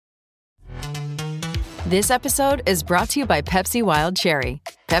This episode is brought to you by Pepsi Wild Cherry.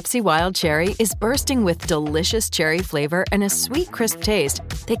 Pepsi Wild Cherry is bursting with delicious cherry flavor and a sweet, crisp taste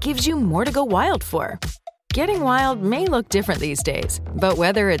that gives you more to go wild for. Getting wild may look different these days, but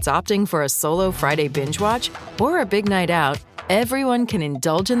whether it's opting for a solo Friday binge watch or a big night out, everyone can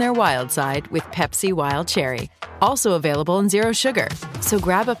indulge in their wild side with Pepsi Wild Cherry. Also available in Zero Sugar. So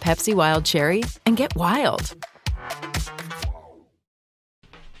grab a Pepsi Wild Cherry and get wild.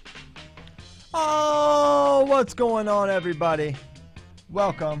 Oh, what's going on, everybody?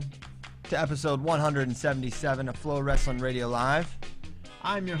 Welcome to episode 177 of Flow Wrestling Radio Live.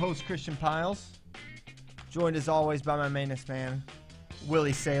 I'm your host, Christian Piles, joined as always by my mainest man,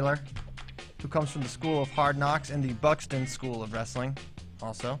 Willie Saylor, who comes from the School of Hard Knocks and the Buxton School of Wrestling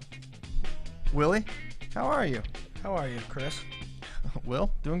also. Willie, how are you? How are you, Chris?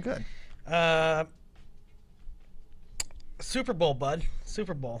 Will, doing good. Super Bowl, bud.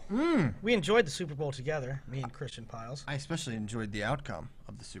 Super Bowl. We enjoyed the Super Bowl together, me and Christian Piles. I especially enjoyed the outcome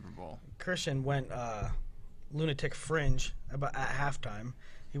of the Super Bowl. Christian went lunatic fringe about at halftime.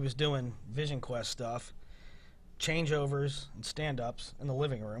 He was doing Vision Quest stuff, changeovers and stand-ups in the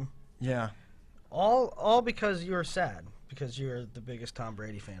living room. Yeah. All because you're sad, because you're the biggest Tom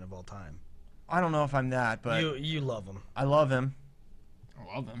Brady fan of all time. I don't know if I'm that, but you love him. I love him.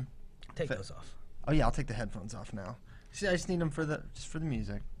 I love him. Take those off. Oh yeah, I'll take the headphones off now. See, I just need them for the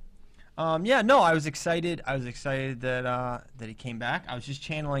music. Yeah, no, I was excited. I was excited that he came back. I was just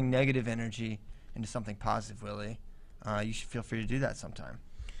channeling negative energy into something positive, Willie. You should feel free to do that sometime.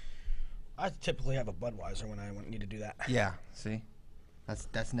 I typically have a Budweiser when I need to do that. Yeah, see,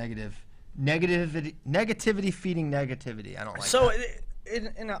 that's negative. Negativity feeding negativity. I don't like so that.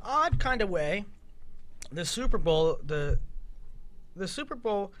 In an odd kind of way, the Super Bowl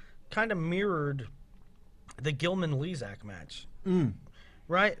kind of mirrored the Gilman-Lezak match.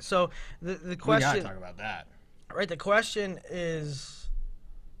 Right? So the question... We gotta talk about that. Right, the question is...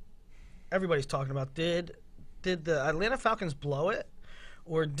 Everybody's talking about, did the Atlanta Falcons blow it?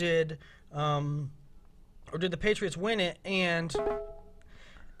 Or did the Patriots win it? And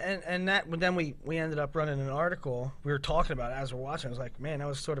that, then we ended up running an article. We were talking about it as we're watching. I was like, man, that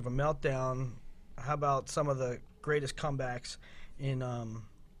was sort of a meltdown. How about some of the greatest comebacks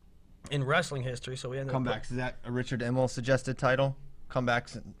in wrestling history? So we ended Comebacks. Is that a Richard Immel suggested title?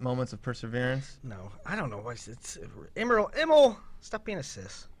 Comebacks, moments of perseverance. No, I don't know. It's Immel. Stop being a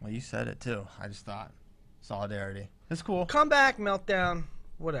sis. Well, you said it too. I just thought solidarity. It's cool. Comeback, meltdown,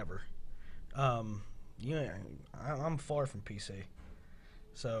 whatever. I'm far from PC,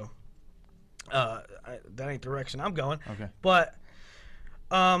 so that ain't the direction I'm going. Okay. But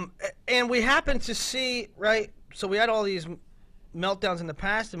and we happened to see, right. So we had all these meltdowns in the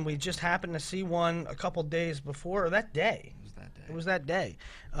past, and we just happened to see one a couple days before, or that day. It was that day.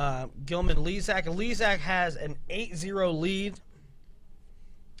 Gilman-Lezak. Lezak has an 8-0 lead,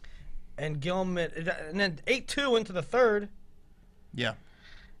 and then 8-2 into the third. Yeah.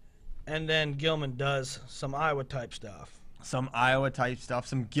 And then Gilman does some Iowa-type stuff. Some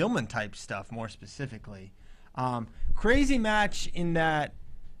Gilman-type stuff, more specifically. Crazy match in that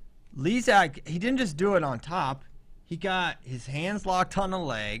Lezak, he didn't just do it on top. He got his hands locked on a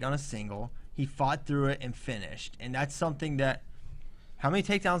leg on a single. He fought through it and finished. And that's something that, how many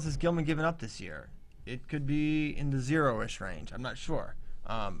takedowns has Gilman given up this year? It could be in the zero-ish range. I'm not sure.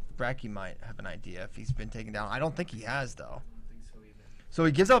 Bracky might have an idea if he's been taken down. I don't think he has, though. I don't think so either. So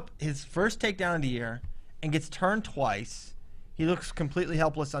he gives up his first takedown of the year and gets turned twice. He looks completely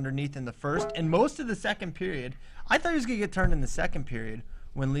helpless underneath in the first and most of the second period. I thought he was going to get turned in the second period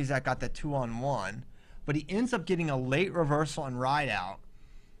when Lezak got that 2-on-1. But he ends up getting a late reversal and ride out.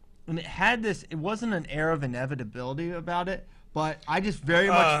 And it wasn't an air of inevitability about it, but I just very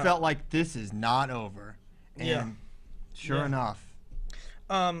much felt like this is not over. And sure enough.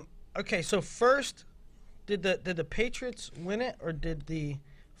 Okay, so first, did the Patriots win it, or did the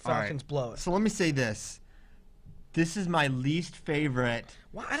Falcons blow it? So let me say this. This is my least favorite.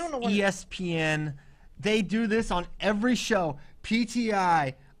 Well, I don't know what ESPN. They do this on every show.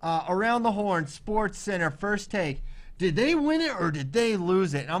 PTI, Around the Horn, Sports Center, First Take. Did they win it or did they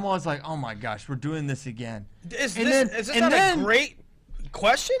lose it? And I'm always like, oh my gosh, we're doing this again. Is this not a great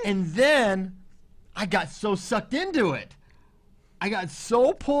question? And then I got so sucked into it. I got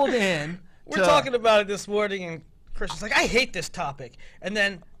so pulled in. We're talking about it this morning, and Christian's like, I hate this topic. And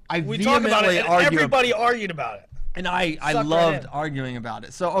then we talk about it, and everybody argued about it. And I loved arguing about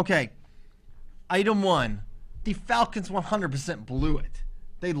it. So, okay, item one, the Falcons 100% blew it.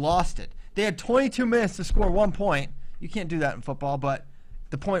 They lost it. They had 22 minutes to score 1 point. You can't do that in football, but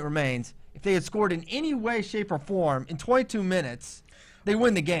the point remains. If they had scored in any way, shape, or form in 22 minutes, They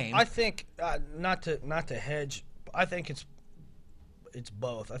win the game. I think not to hedge. I think it's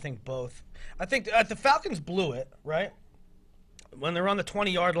both. I think both. I think the Falcons blew it, right? When they're on the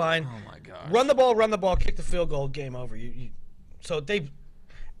 20-yard line. Oh my gosh. Run the ball, kick the field goal, game over. So they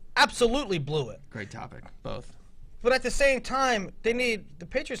absolutely blew it. Great topic. Both. But at the same time, the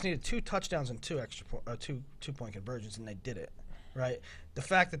Patriots needed 2 touchdowns and 2 two-point conversions, and they did it, right? The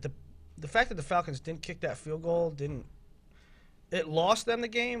fact that the Falcons didn't kick that field goal it lost them the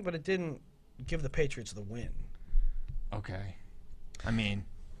game, but it didn't give the Patriots the win. Okay. I mean,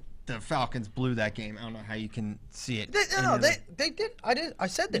 the Falcons blew that game. I don't know how you can see it. They did. I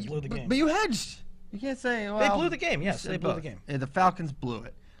said they blew the game. But you hedged. You can't say, well. They blew the game. Yes, they blew the game. The Falcons blew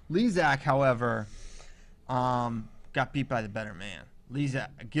it. Lezak, however, got beat by the better man.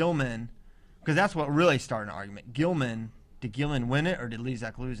 Gilman, because that's what really started an argument. Did Gilman win it or did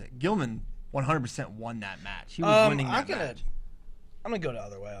Lezak lose it? Gilman 100% won that match. He was winning that match. I'm going to go the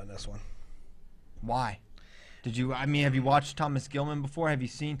other way on this one. Why? Have you watched Thomas Gilman before? Have you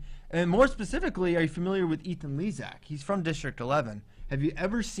seen, and more specifically, are you familiar with Ethan Lezak? He's from District 11. Have you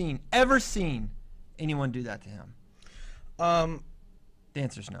ever seen anyone do that to him? The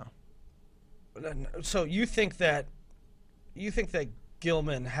answer's no. So you think that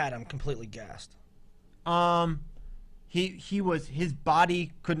Gilman had him completely gassed? His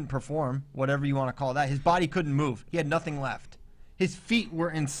body couldn't perform, whatever you want to call that. His body couldn't move. He had nothing left. His feet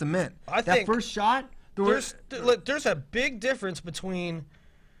were in cement. That first shot, there's a big difference between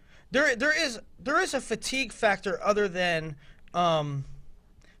there is a fatigue factor other than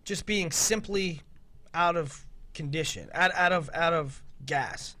just being simply out of condition, out of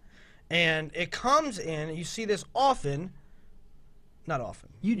gas. And it comes in, you see this often, not often.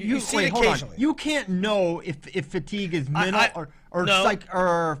 You see it occasionally. You can't know if fatigue is mental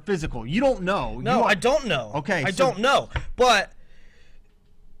or physical. You don't know. No, I don't know. Okay. I don't know. But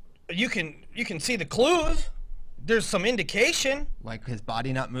you can see the clues. There's some indication. Like his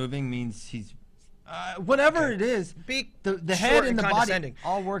body not moving means he's whatever it is. The head and the body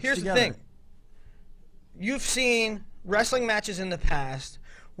all work together. Here's the thing. You've seen wrestling matches in the past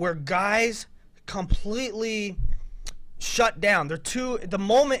where guys completely shut down. The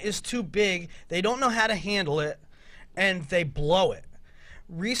moment is too big. They don't know how to handle it, and they blow it.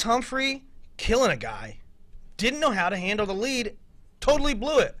 Reese Humphrey killing a guy, didn't know how to handle the lead, totally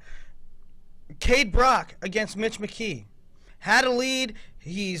blew it. Cade Brock against Mitch McKee had a lead.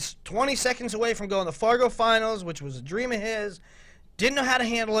 He's 20 seconds away from going to the Fargo Finals, which was a dream of his. Didn't know how to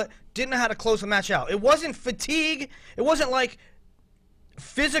handle it. Didn't know how to close the match out. It wasn't fatigue. It wasn't like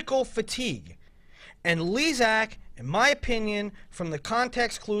physical fatigue. And Lezak, in my opinion, from the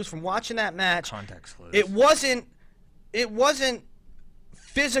context clues from watching that match, it wasn't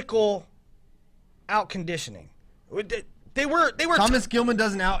physical out conditioning. They were Thomas Gilman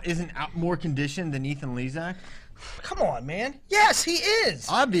isn't out more conditioned than Ethan Lezak? Come on, man. Yes, he is.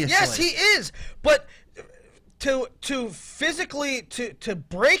 Obviously. Yes, he is. But to physically to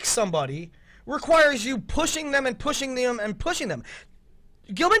break somebody requires you pushing them and pushing them and pushing them.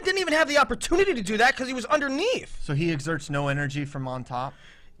 Gilman didn't even have the opportunity to do that because he was underneath. So he exerts no energy from on top?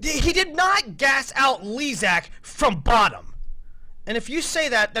 He did not gas out Lezak from bottom. And if you say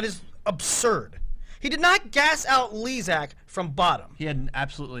that, that is absurd. He did not gas out Lezak from bottom. He had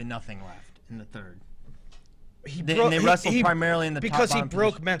absolutely nothing left in the third. They wrestled primarily in the top because he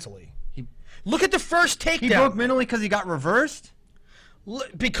broke position. Mentally. Look at the first takedown. He broke mentally because he got reversed?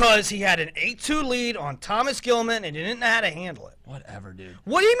 Because he had an 8-2 lead on Thomas Gilman and he didn't know how to handle it. Whatever, dude.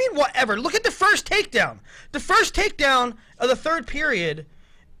 What do you mean, whatever? Look at the first takedown. The first takedown of the third period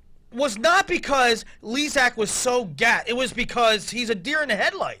was not because Lezak was so gassed. It was because he's a deer in the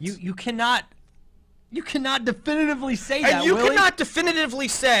headlights. You cannot definitively say that, and you Willie. Cannot definitively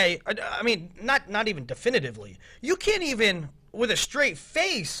say, I mean, not even definitively. You can't even, with a straight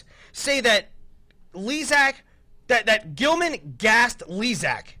face, say that Lezak, that Gilman gassed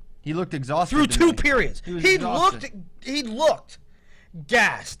Lezak. He looked exhausted. Through two periods. He looked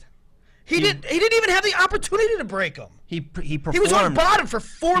gassed. He didn't even have the opportunity to break him. He performed. He was on bottom for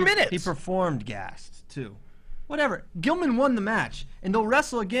 4 minutes. He performed gassed, too. Whatever. Gilman won the match, and they'll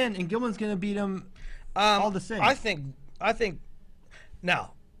wrestle again, and Gilman's going to beat him all the same. I think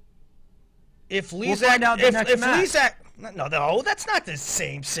now, if Lezak, we'll find out the next match. Lezak, no, that's not the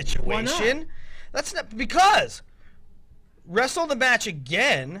same situation. Why not? That's not, because wrestle the match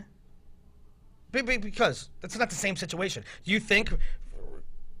again, because that's not the same situation. Do you think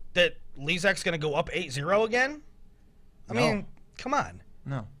that Lezak's going to go up 8-0 again? I mean, come on.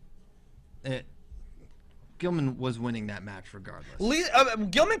 No. Gilman was winning that match regardless.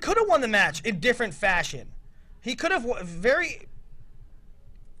 Gilman could have won the match in different fashion. He could have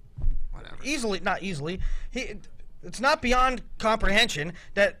not easily. It's not beyond comprehension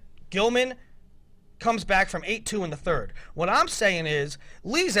that Gilman comes back from 8-2 in the third. What I'm saying is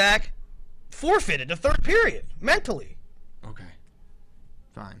Lezak forfeited the third period mentally. Okay.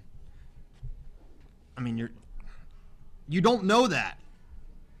 Fine. I mean, you don't know that.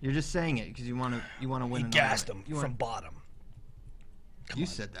 You're just saying it because you want to win. He gassed him from bottom. You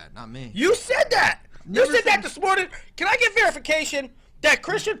said that, not me. You said that. Never You said that said- this morning. Can I get verification that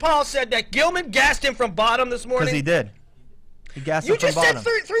Christian Paul said that Gilman gassed him from bottom this morning? Because he did. He gassed You him from just said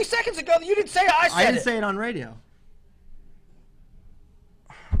bottom. 3 seconds ago that you didn't say it. I said I didn't it. say it on radio.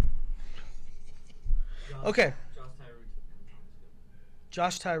 Okay.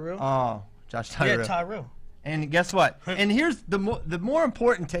 Josh Tyree. Oh, Josh Yeah, Tyree. Tyree. And guess what? And here's the more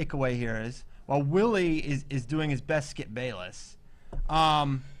important takeaway here is while Willie is doing his best Skip Bayless,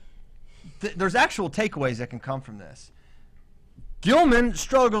 there's actual takeaways that can come from this. Gilman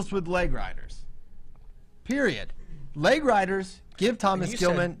struggles with leg riders. Period. Leg riders give Thomas you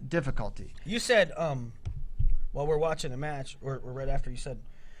Gilman difficulty. You said, while we're watching the match, or right after you said,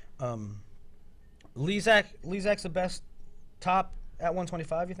 Lezak's the best top at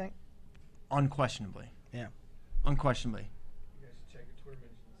 125, you think? Unquestionably. Yeah. Unquestionably. You guys should check your Twitter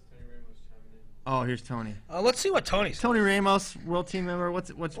mentions. Tony Ramos chiming in. Oh, here's Tony. Let's see what Tony's. Tony Ramos, world team member.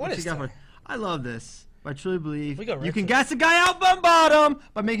 What's What you is got for? that? I love this. I truly believe We go right you can to- gas a guy out from bottom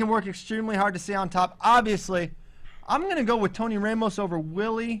by making him work extremely hard to stay on top. Obviously, I'm gonna go with Tony Ramos over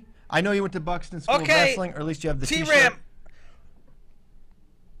Willie. I know you went to Buxton School of Okay. Wrestling, or at least you have the T-shirt. T-Ram.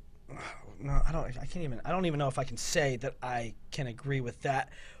 No, I don't even know if I can say that I can agree with that.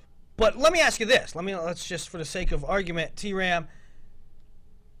 But let me ask you this. Let's just, for the sake of argument, T-Ram,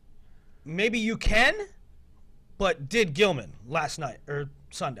 maybe you can, but did Gilman last night or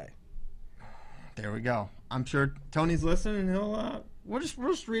Sunday? There we go. I'm sure Tony's listening, and he'll. We'll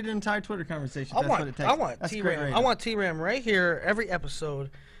just read an entire Twitter conversation. If that's what it takes. I want That's great T-Ram. radio. I want T-Ram right here every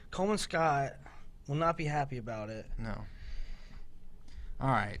episode. Coleman Scott will not be happy about it. No. All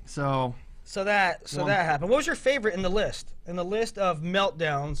right. So So that happened. What was your favorite in the list? In the list of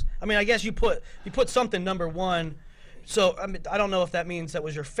meltdowns? I mean, I guess you put something number one. So I mean, I don't know if that means that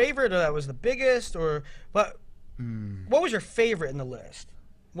was your favorite or that was the biggest but what was your favorite in the list?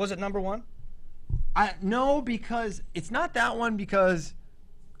 Was it number one? No, because it's not that one because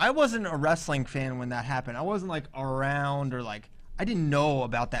I wasn't a wrestling fan when that happened. I wasn't like around or like I didn't know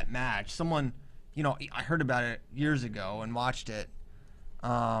about that match. Someone, I heard about it years ago and watched it.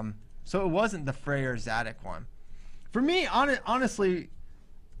 So it wasn't the Freyer Zadok one. For me, honestly,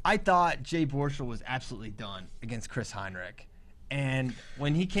 I thought Jay Borschel was absolutely done against Chris Heinrich. And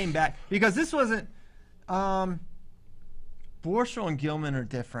when he came back, because this wasn't Borschel and Gilman are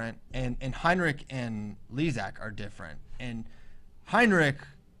different, and Heinrich and Lezak are different. And Heinrich,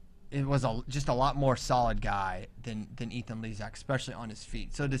 it was just a lot more solid guy than Ethan Lezak, especially on his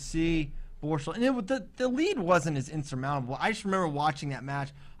feet. So to see Borschel, and the lead wasn't as insurmountable. I just remember watching that match.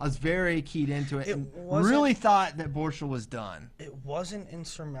 I was very keyed into it and really thought that Borschel was done. It wasn't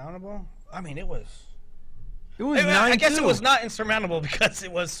insurmountable. I mean, it was. It was 9-2. I guess it was not insurmountable because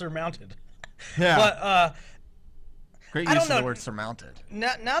it was surmounted. Yeah. But Great I use don't of the know. word surmounted.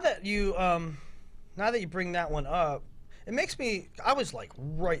 now that you bring that one up, it makes me. I was like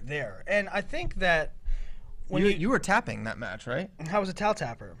right there, and I think that when You were tapping that match, right? I was a towel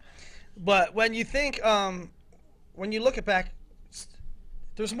tapper, but when you think when you look it back,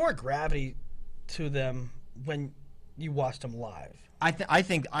 there's more gravity to them when you watched them live. I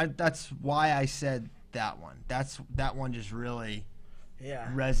think that's why I said that one. That one just really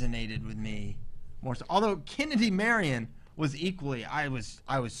resonated with me more so. Although Kennedy Marion was equally, I was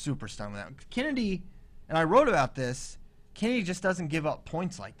super stunned with that. Kennedy, and I wrote about this. Kennedy just doesn't give up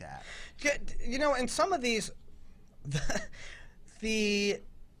points like that. In some of these, the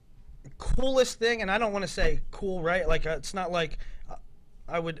coolest thing, and I don't want to say cool, right? Like it's not like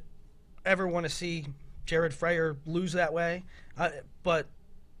I would ever want to see Jared Freyer lose that way, but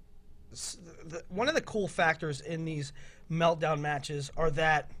one of the cool factors in these meltdown matches are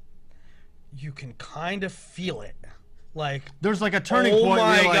that you can kind of feel it. Like There's like a turning oh point. where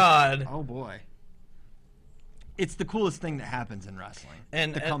my you're like, God. oh boy. It's the coolest thing that happens in wrestling.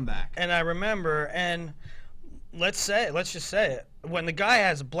 and the comeback. And I remember, and let's just say it, when the guy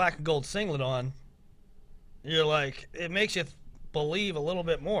has a black and gold singlet on, you're like, it makes you believe a little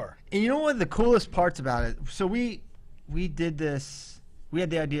bit more. And you know what the coolest parts about it? So we did this. We had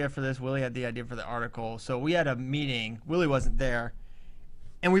the idea for this. Willie had the idea for the article. So we had a meeting. Willie wasn't there.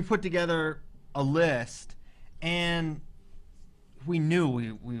 And we put together a list. And we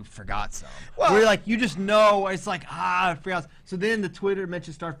knew we forgot some. Well- We're like, you just know. It's like, I forgot. So then the Twitter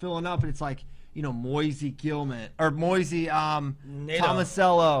mentions start filling up, and it's like, Moisey Gilman, or Moisey Nato.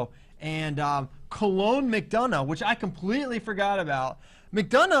 Tomasello, and Cologne McDonough, which I completely forgot about.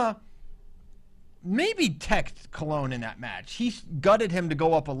 McDonough maybe teched Cologne in that match. He gutted him to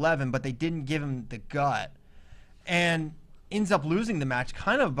go up 11, but they didn't give him the gut. And ends up losing the match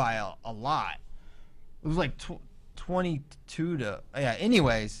kind of by a lot. It was like 22 to... Yeah,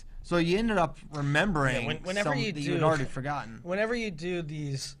 anyways. So you ended up remembering whenever some you that do- you had already forgotten. Whenever you do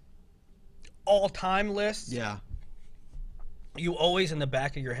these all-time lists, Yeah. you always in the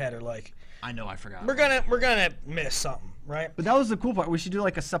back of your head are like, I know I forgot. we're gonna miss something, right? But that was the cool part. We should do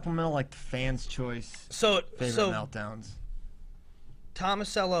like a supplemental, like fans' choice So favorite meltdowns.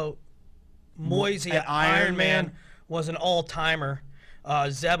 Tomasello, Moisey At at Iron Iron Man Man. was an all-timer.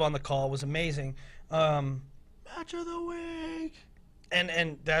 Zeb on the call was amazing. Match of the week.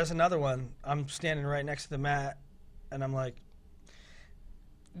 And there's another one. I'm standing right next to the mat, and I'm like,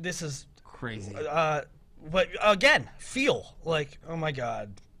 this is Crazy. but again, feel like, oh my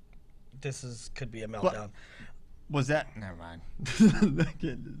god, could be a meltdown. Was that? Never mind. I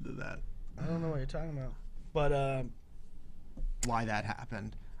can't do that. I don't know what you're talking about, but Why that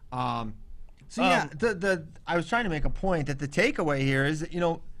happened. So yeah, I was trying to make a point that the takeaway here is that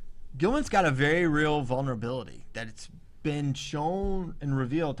Gilman's got a very real vulnerability that it's been shown and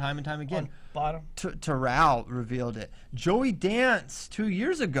revealed time and time again. on bottom. Terrell revealed it. Joey Dance 2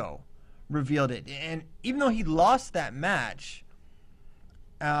 years ago revealed it, and even though he lost that match,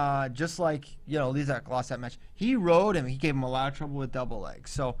 just like Lizak lost that match, he rode him. He gave him a lot of trouble with double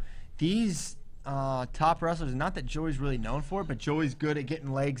legs. So these top wrestlers, not that Joey's really known for it, but Joey's good at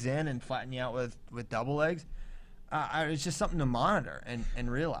getting legs in and flattening you out with double legs. It's just something to monitor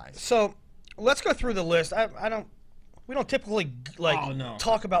and realize. So let's go through the list. We don't typically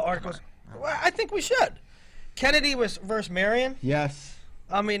talk about articles. Well, I think we should. Kennedy was versus Marion. Yes,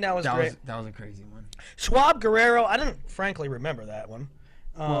 I mean, that was great. that was a crazy one. Schwab Guerrero. I didn't frankly remember that one.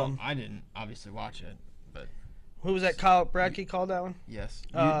 Well, I didn't obviously watch it, but Who was that? Kyle Bradkey called that one. yes,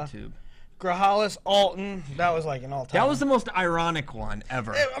 Uh, YouTube. Grajales, Alton. That was like an all-time. That was the most ironic one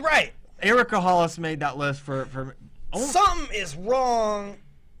ever. right. Erica Hollis made that list for Something is wrong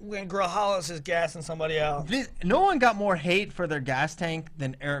when Grajales is gassing somebody out. no one got more hate for their gas tank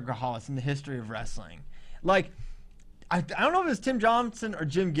than Eric Grajales in the history of wrestling. Like, I don't know if it was Tim Johnson or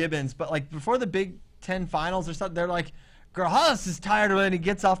Jim Gibbons, but like before the Big Ten finals or something, they're like, Grajales is tired when he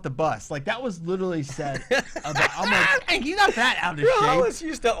gets off the bus. Like, that was literally said about. I'm like, hey, he's not that out of shape. Grajales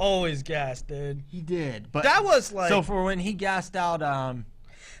used to always gas, dude. He did, but That was like so for when he gassed out.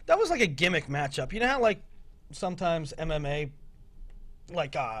 that was like a gimmick matchup. You know how like sometimes MMA,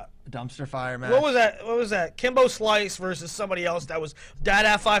 like Dumpster fire match. what was that? Kimbo Slice versus somebody else that was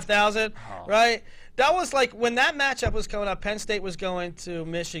Dada 5000, right? That was like when that matchup was coming up. Penn State was going to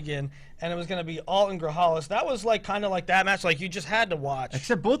Michigan, and it was going to be Alton Grajales. That was like kind of like that match. Like you just had to watch.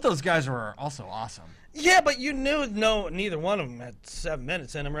 Except both those guys were also awesome. Yeah, but you knew neither one of them had 7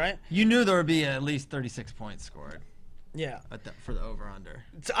 minutes in them, right? You knew there would be at least 36 points scored Yeah. for the over/under.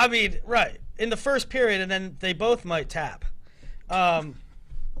 I mean, right in the first period, and then they both might tap.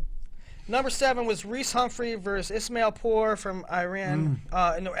 Number 7 was Reese Humphrey versus Ismail Pour from Iran,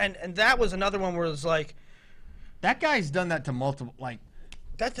 and that was another one where it was like That guy's done that to multiple. Like,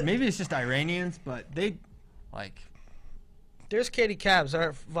 that's maybe it's just Iranians, but they like. There's Katie Cabs,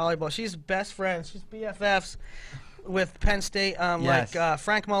 our volleyball. She's best friends. She's BFFs with Penn State. Yes. Like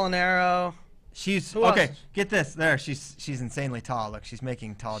Frank Molinaro. She's Who okay. else? Get this. There, she's insanely tall. Look, she's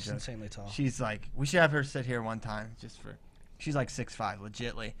making tall She's jokes. insanely tall. She's like, we should have her sit here one time just for. She's like 6'5",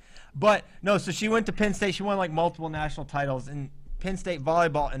 legitly. But no, so she went to Penn State. She won like multiple national titles. And Penn State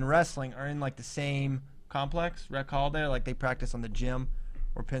volleyball and wrestling are in like the same complex, Rec Hall there. Like they practice on the gym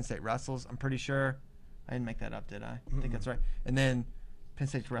where Penn State wrestles. I'm pretty sure. I didn't make that up, did I? I think that's right. And then Penn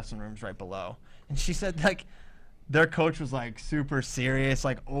State's wrestling room's right below. And she said like their coach was like super serious,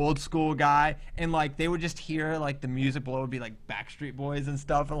 like old school guy. And like they would just hear like the music below would be like Backstreet Boys and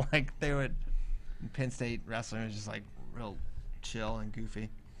stuff. And like they would, Penn State wrestling was just like real chill and goofy.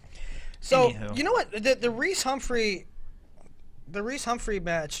 So Anywho. you know what? The Reese Humphrey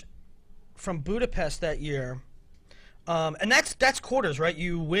match from Budapest that year, and that's quarters, right?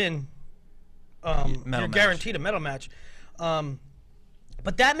 You win. medal You're match. guaranteed a medal match.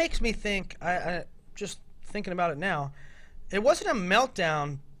 But that makes me think. I just thinking about it now. It wasn't a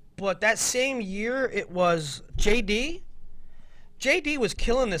meltdown, but that same year it was JD. JD was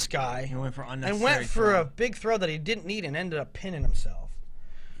killing this guy. He went for and unnecessary went for throw. a big throw that he didn't need and ended up pinning himself.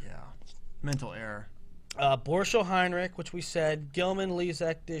 Yeah. Mental error. Borschel Heinrich, which we said. Gilman,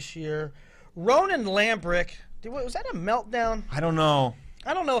 Lezak this year. Ronan Lambrick. Was that a meltdown? I don't know.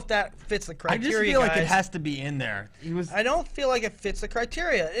 I don't know if that fits the I criteria, just feel like it guys. has to be in there. He was. I don't feel like it fits the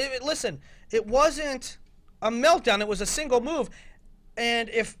criteria. Listen, it wasn't a meltdown. It was a single move. And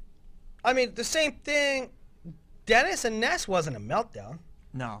the same thing, Dennis and Ness wasn't a meltdown.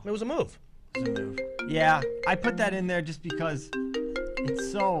 No. It was a move. It was a move. Yeah, I put that in there just because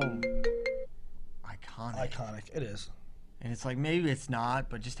it's so iconic. Iconic. It is. And it's like, maybe it's not,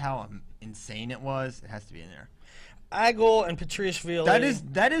 but just how insane it was, it has to be in there. Agel and Petriashvili.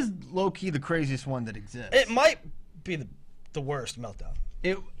 That is low-key the craziest one that exists. It might be the worst meltdown.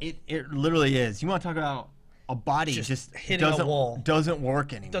 It literally is. You want to talk about a body just hitting a wall. Doesn't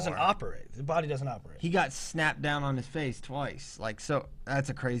work anymore. Doesn't operate. The body doesn't operate. He got snapped down on his face twice. So that's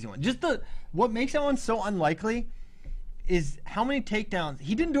a crazy one. What makes that one so unlikely is how many takedowns.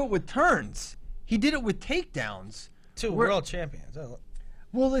 He didn't do it with turns. He did it with takedowns. Two world champions.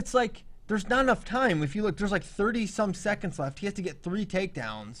 Well, it's like there's not enough time. If you look, there's like 30-some seconds left. He has to get 3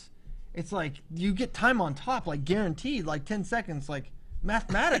 takedowns. It's like you get time on top, like guaranteed, like 10 seconds. Like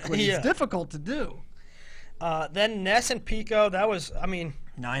mathematically, Yeah. It's difficult to do. Then Ness and Pico. That was,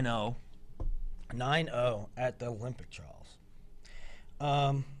 9-0. 9-0 at the Olympic trials.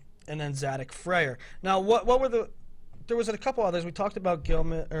 And then Zadok Freyer. Now, what were there was a couple others. We talked about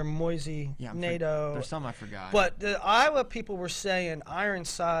Gilman or Moisey, NATO. There's some I forgot. But the Iowa people were saying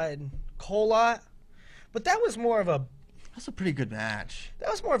Ironside, Kolot. But that was more of a pretty good match.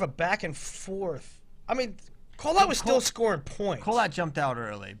 back and forth. Kolot was still scoring points. Kolot jumped out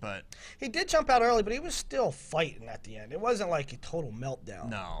early, but He did jump out early, but he was still fighting at the end. It wasn't like a total meltdown.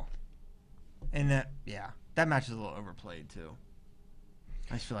 no. And that match is a little overplayed too.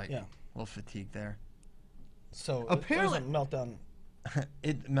 I just feel like a little fatigued there. So Apparently- it was a meltdown.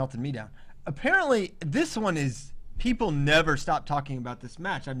 It melted me down. Apparently, this one is people never stop talking about this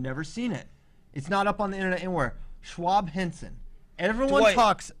match. I've never seen it. It's not up on the internet anywhere. Schwab Henson. Everyone Dwight,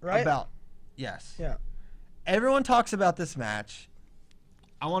 talks right? about. Yes. Yeah. Everyone talks about this match.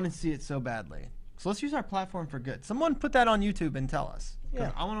 I want to see it so badly. So let's use our platform for good. Someone put that on YouTube and tell us. 'Cause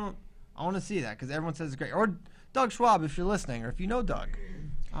Yeah. I want to see that because everyone says it's great. Or Doug Schwab if you're listening, or if you know Doug.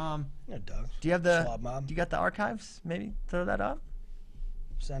 Yeah, Doug. Do you have Schwab mob. Do you got the archives? Maybe throw that up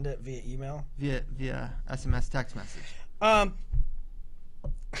Send it via email. via SMS text message.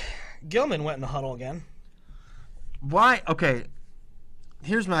 Gilman went in the huddle again. Why? Okay.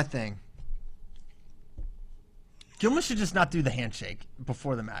 Here's my thing. Gilman should just not do the handshake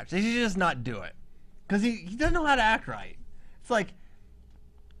before the match. He should just not do it. Because he doesn't know how to act right. It's like,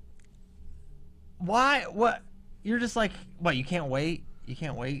 why? What? You're just like, what? You can't wait? You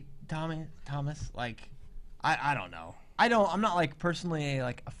can't wait, Thomas? Like, I don't know. I'm not like personally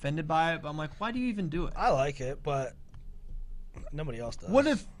like offended by it, but I'm like, why do you even do it? I like it, but nobody else does. What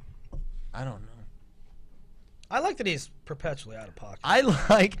if? I don't know. I like that he's perpetually out of pocket. I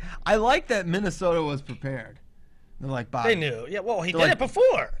like that Minnesota was prepared. They're like, Bobby. They knew. Yeah, well, he They're did like- it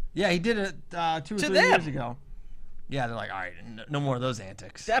before. Yeah, he did it 2 or 3 them. years ago. Yeah, they're like, all right, no more of those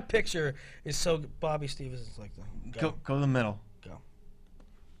antics. That picture is so Bobby Stevens is like, Go to the middle. Go.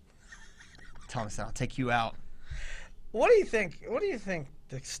 Thomas, I'll take you out. What do you think? What do you think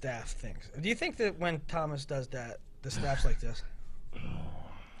the staff thinks? Do you think that when Thomas does that, the staff's like this?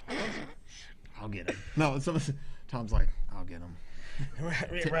 I'll get him. No, Tom's like, I'll get him.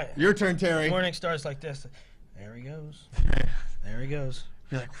 right. Your turn, Terry. Morning starts like this. There he goes. There he goes.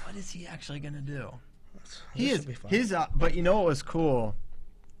 You're like, what is he actually gonna do? This should be fun. But you know what was cool?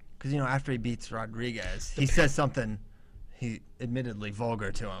 Because after he beats Rodriguez, he says something, he admittedly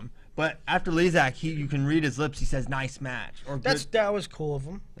vulgar to him. But after Lezak, you can read his lips. He says, "Nice match." Or That was cool of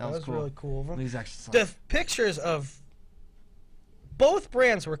him. That was cool. really cool of him. Lezak's just The like, pictures of both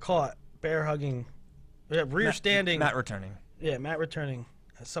brands were caught bear hugging, rear standing. Matt returning. Yeah, Matt returning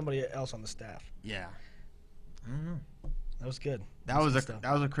as somebody else on the staff. Yeah. That was good. That was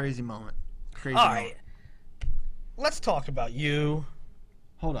a crazy moment. Crazy. All moment. right. Let's talk about you.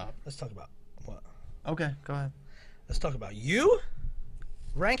 Hold up. Let's talk about what? Okay, go ahead. Let's talk about you,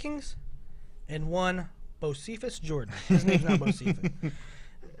 rankings, and one Bocephus Jordan. His name's not Bocephus.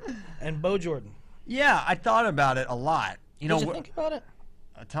 And Bo Jordan. Yeah, I thought about it a lot. Did you think about it?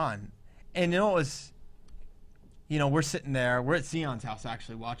 A ton. And it was, we're sitting there. We're at Sion's house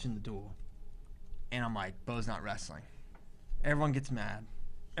actually watching the duel. And I'm like, Bo's not wrestling. Everyone gets mad.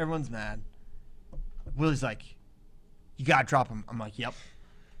 Everyone's mad. Willie's like, you got to drop him. I'm like, yep.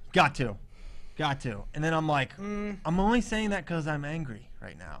 Got to. And then I'm like, I'm only saying that because I'm angry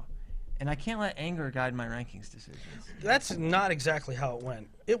right now. And I can't let anger guide my rankings decisions. That's not exactly how it went.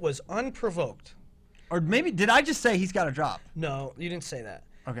 It was unprovoked. Or maybe, did I just say he's got to drop? No, you didn't say that.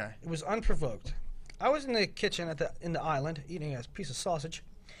 Okay. It was unprovoked. I was in the kitchen in the island eating a piece of sausage,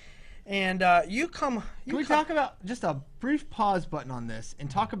 and you come. Can we talk about just a brief pause button on this and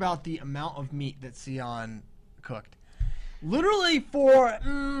talk about the amount of meat that Sion cooked? Literally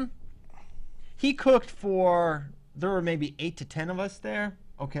he cooked for, there were maybe 8 to 10 of us there,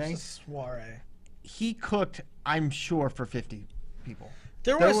 okay? It's a soiree. He cooked, I'm sure, for 50 people.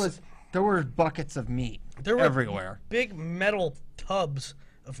 There were buckets of meat were everywhere. big metal tubs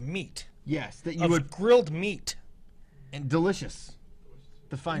of meat. Yes, that you Of would, grilled meat. and delicious.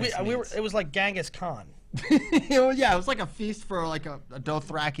 The finest meats. It was like Genghis Khan. Yeah, it was like a feast for like a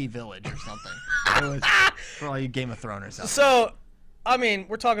Dothraki village or something. It was for all you Game of Thrones out there. So, I mean,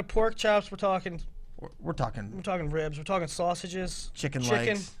 we're talking pork chops. We're talking We're talking ribs. We're talking sausages. chicken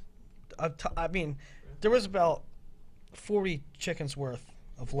legs. I mean, there was about 40 chickens worth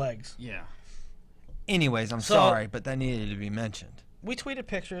of legs. Yeah. Anyways, I'm So- sorry, but that needed to be mentioned. We tweeted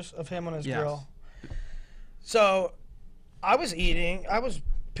pictures of him on his Yes. grill. So, I was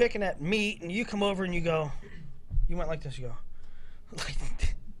picking at meat, and you come over and you went like this. You go, like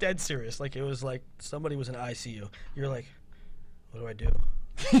dead serious, like it was like somebody was in ICU. You're like, what do I do?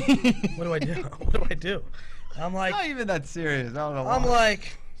 What do I do? What do I do? I'm like, Not even that serious. I don't know. I'm why.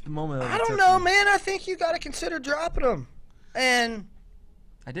 like, It's the moment. I don't know, man. I think you got to consider dropping him. And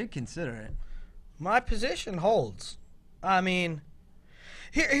I did consider it. my position holds. I mean,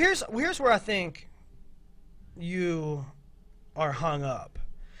 here's where I think you are hung up,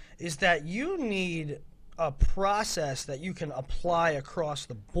 is that you need a process that you can apply across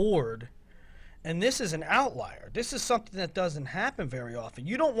the board, and this is an outlier. This is something that doesn't happen very often.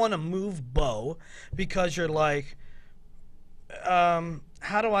 You don't want to move Bo because you're like,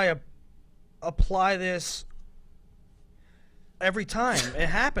 how do I apply this every time it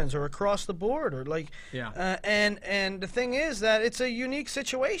happens, or across the board, or like, Yeah. and the thing is that it's a unique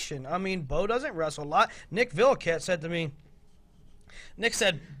situation. I mean, Bo doesn't wrestle a lot. Nick Villachet said to me, Nick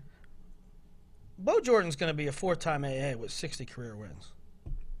said, Bo Jordan's going to be a 4-time AA with 60 career wins.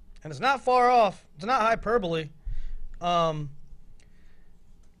 And it's not far off. It's not hyperbole. And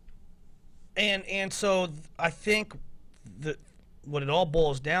so I think that what it all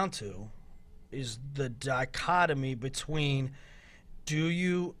boils down to is the dichotomy between, do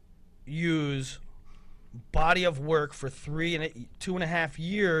you use body of work for 2.5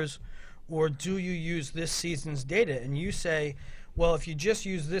 years, or do you use this season's data? And you say, well, if you just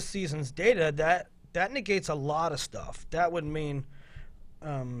use this season's data, that negates a lot of stuff. That would mean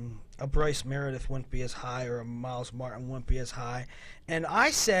a Bryce Meredith wouldn't be as high, or a Miles Martin wouldn't be as high. And I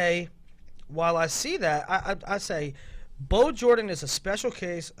say, while I see that, I say Bo Jordan is a special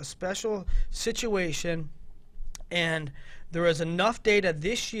case, a special situation, and there is enough data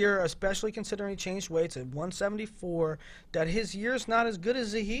this year, especially considering he changed weights at 174, that his year's not as good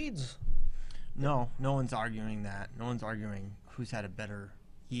as Zahid's. No one's arguing that. No one's arguing who's had a better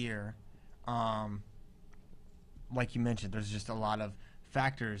year. Like you mentioned, there's just a lot of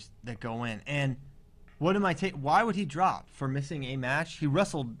factors that go in. And what am I why would he drop for missing a match? He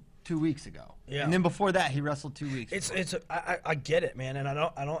wrestled 2 weeks ago. Yeah. And then before that, he wrestled 2 weeks ago. I get it, man, and I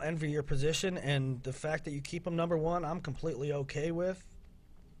don't envy your position, and the fact that you keep him number one, I'm completely okay with.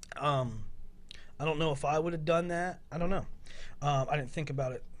 I don't know if I would have done that. I don't know. I didn't think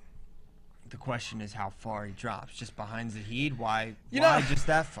about it. The question is how far he drops. Just behind Zahid? Why know- just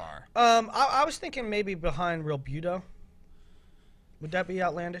that far? I was thinking maybe behind Real Budo. Would that be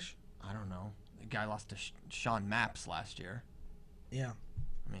outlandish? I don't know. The guy lost to Sean Maps last year. Yeah.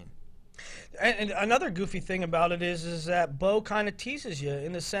 I mean, And another goofy thing about it is that Bo kind of teases you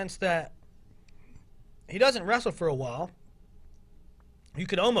in the sense that he doesn't wrestle for a while. You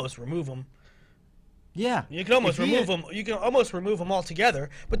could almost remove him. yeah. You can almost If he remove him. You can almost remove him altogether.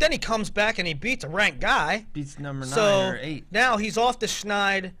 But then he comes back and he beats a ranked guy. beats number 9 So or 8. now he's off the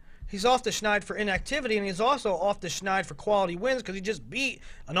schneid. He's off the schneid for inactivity, and he's also off the schneid for quality wins because he just beat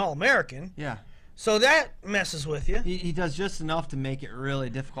an All-American. Yeah. So that messes with you. He does just enough to make it really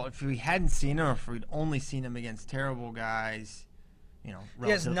difficult. If we hadn't seen him, or if we'd only seen him against terrible guys, He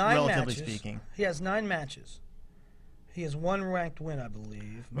has 9 relatively matches. speaking. He has 9 matches. He has 1 ranked win, I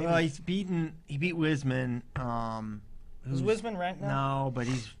believe. Maybe. He beat Wisman. Is Wisman ranked now? No, but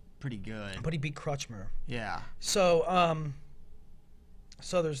he's pretty good. But he beat Crutchmer. Yeah. So,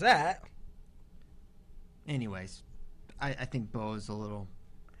 so there's that. Anyways, I think Bo's a little.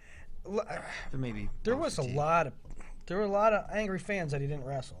 There were a lot of angry fans that he didn't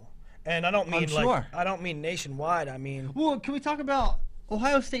wrestle, and I don't mean sure. I don't mean nationwide. I mean Well, can we talk about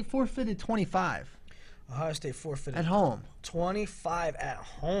Ohio State forfeited 25 Ohio State forfeited at home? 25 at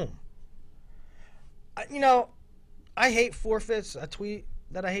home. I hate forfeits. I tweet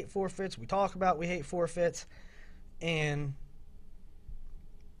that I hate forfeits. We talk about we hate forfeits. And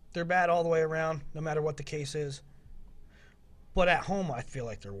they're bad all the way around, no matter what the case is. But at home, I feel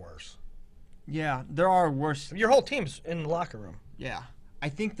like they're worse. Yeah, there are worse. Your whole team's in the locker room. Yeah, I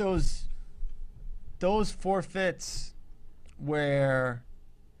think those forfeits where,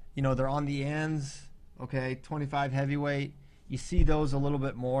 they're on the ends. Okay, 25 heavyweight. You see those a little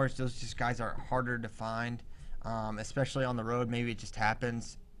bit more. Those just guys are harder to find, especially on the road. Maybe it just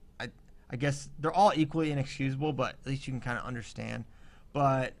happens. I guess they're all equally inexcusable, but at least you can kind of understand.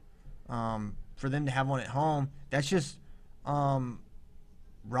 But for them to have one at home, that's just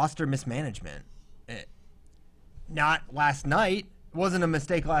roster mismanagement. Not last night. It wasn't a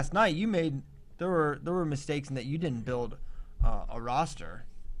mistake last night. There were mistakes in that you didn't build a roster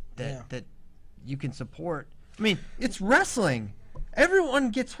that you can support. I mean, it's wrestling. Everyone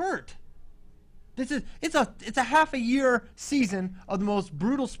gets hurt. It's a half a year season of the most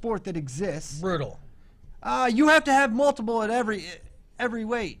brutal sport that exists. Brutal. You have to have multiple at every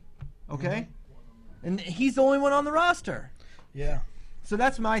weight. Okay? Mm-hmm. And he's the only one on the roster. Yeah. So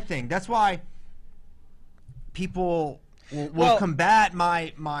that's my thing. That's why people will combat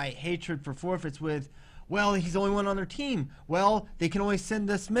my hatred for forfeits with, well, he's the only one on their team. Well, they can only send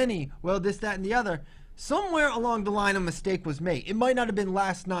this many. Well, this, that, and the other. Somewhere along the line, a mistake was made. It might not have been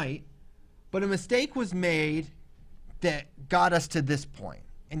last night, but a mistake was made that got us to this point.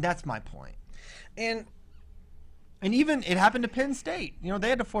 And that's my point. And even it happened to Penn State. They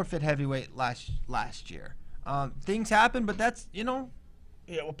had to forfeit heavyweight last year. Things happen, but that's, Yeah,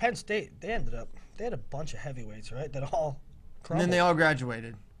 well, Penn State, they had a bunch of heavyweights, right, that all crumbled. And then they all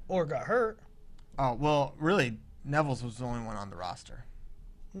graduated. Or got hurt. Oh, well, really, Neville's was the only one on the roster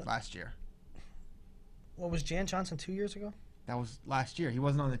last year. What was Jan Johnson 2 years ago? That was last year. He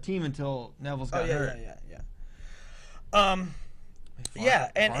wasn't on the team until Neville's got hurt. Yeah. And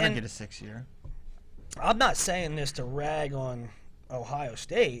get a 6-year. I'm not saying this to rag on Ohio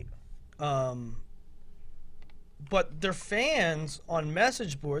State, but their fans on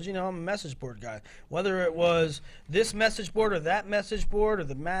message boards, I'm a message board guy, whether it was this message board or that message board or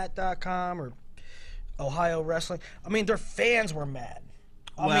the Matt.com or Ohio Wrestling, their fans were mad.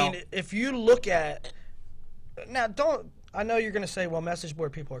 If you look at now, I know you're going to say, well, message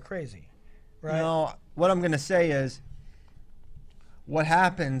board people are crazy, right? No, what I'm going to say is what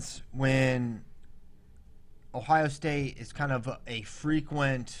happens when Ohio State is kind of a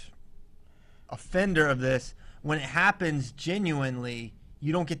frequent offender of this. When it happens genuinely,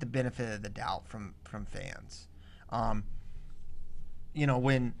 you don't get the benefit of the doubt from fans. And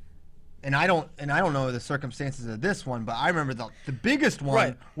I don't know the circumstances of this one, but I remember the biggest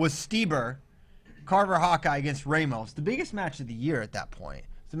one was Stieber, Carver Hawkeye against Ramos. The biggest match of the year at that point.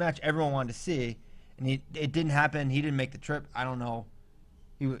 It's the match everyone wanted to see, and it didn't happen. He didn't make the trip. I don't know.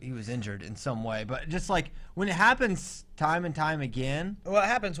 He was injured in some way, but just like when it happens time and time again. Well, it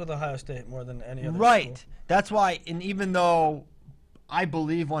happens with Ohio State more than any other right. school. That's why, and even though I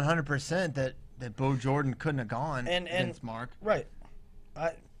believe 100% that Bo Jordan couldn't have gone against Mark. Right.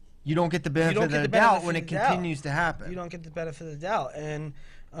 You don't get the benefit of the doubt when it continues to happen. You don't get the benefit of the doubt. And,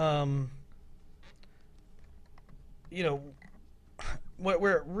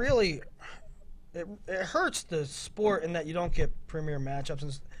 where it really it hurts the sport in that you don't get premier matchups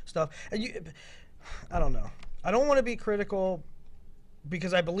and stuff. And I don't know. I don't want to be critical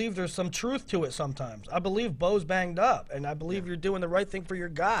because I believe there's some truth to it sometimes. I believe Bo's banged up, and I believe you're doing the right thing for your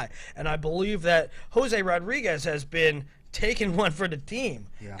guy. And I believe that Jose Rodriguez has been taking one for the team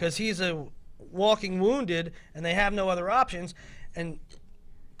because he's a walking wounded, and they have no other options. And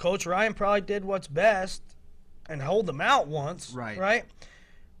Coach Ryan probably did what's best and hold them out once, right?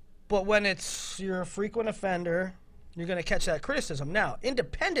 But when you're a frequent offender, you're going to catch that criticism. Now,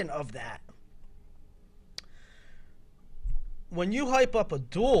 independent of that, when you hype up a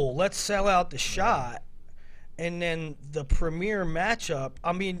duel, let's sell out the shot, and then the premier matchup,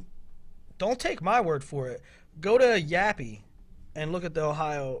 don't take my word for it. Go to Yappy and look at the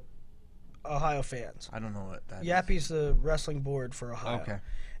Ohio fans. I don't know what that is. Yappy's the wrestling board for Ohio. Okay.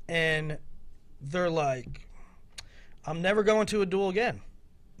 And they're like, I'm never going to a duel again.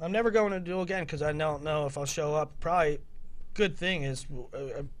 I'm never going to a duel again because I don't know if I'll show up. Probably good thing is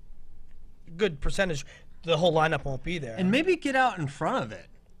a good percentage, the whole lineup won't be there. And maybe get out in front of it.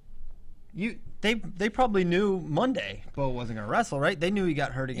 They probably knew Monday Bo wasn't going to wrestle, right? They knew he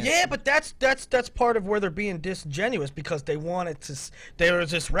got hurt again. Yeah, but that's part of where they're being disingenuous because they wanted to. There was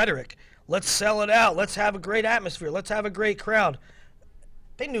this rhetoric. Let's sell it out. Let's have a great atmosphere. Let's have a great crowd.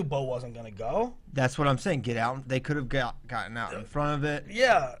 They knew Bo wasn't going to go. That's what I'm saying. Get out. They could have gotten out in front of it.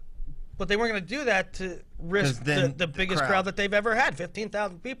 Yeah, But they weren't going to do that to risk then the biggest crowd that they've ever had.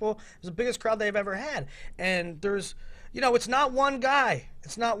 15,000 people is the biggest crowd they've ever had. And there's, it's not one guy.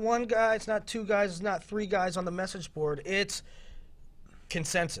 It's not one guy. It's not two guys. It's not three guys on the message board. It's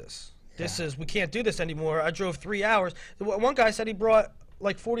consensus. This is, we can't do this anymore. I drove 3 hours. One guy said he brought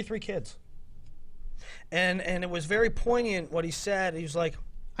like 43 kids. And it was very poignant what he said. He was like,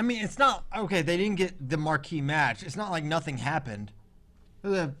 I mean, it's not okay. They didn't get the marquee match. It's not like nothing happened.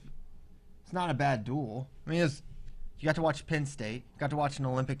 It's not a bad duel. I mean, you got to watch Penn State. You got to watch an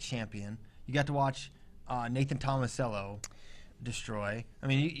Olympic champion. You got to watch Nathan Tomasello destroy. I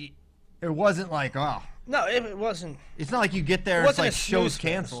mean, it wasn't like no, it wasn't. It's not like you get there. It's like show's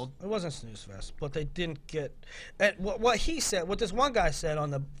canceled. It wasn't snooze fest, but they didn't get. And what he said, what this one guy said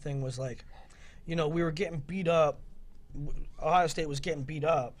on the thing was like, we were getting beat up. Ohio State was getting beat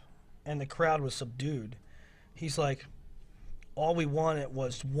up, and the crowd was subdued. He's like, all we wanted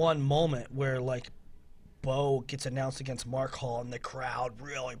was one moment where, like, Bo gets announced against Mark Hall, and the crowd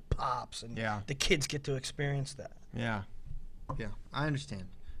really pops, and the kids get to experience that. Yeah, I understand.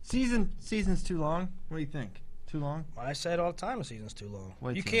 Season's too long. What do you think? Too long? I say it all the time. A season's too long.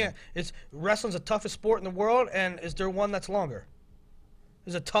 You can't. It's wrestling's the toughest sport in the world, and is there one that's longer?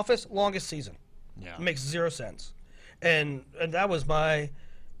 It's the toughest, longest season. Yeah, it makes zero sense. And that was my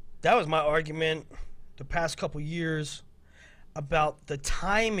argument the past couple years about the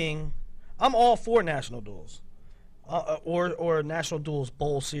timing. I'm all for national duels, or national duels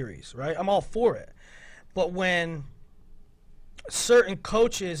bowl series, right? I'm all for it. But when certain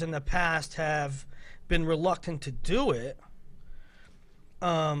coaches in the past have been reluctant to do it,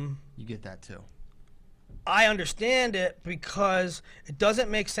 you get that too. I understand it because it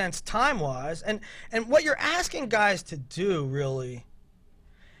doesn't make sense time-wise. And what you're asking guys to do, really,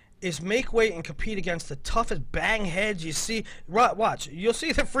 is make weight and compete against the toughest bang heads you see. Watch. You'll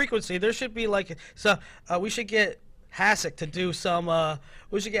see the frequency. There should be like we should get Hasek to do some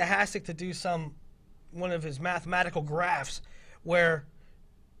one of his mathematical graphs where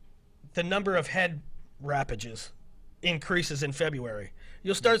the number of head wrappages increases in February.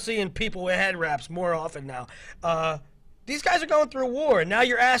 You'll start seeing people with head wraps more often now. These guys are going through a war, and now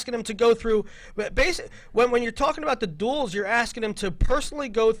you're asking them to go through. When you're talking about the duels, you're asking them to personally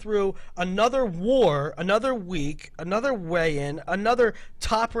go through another war, another week, another weigh-in, another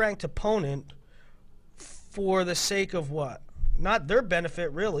top-ranked opponent for the sake of what? Not their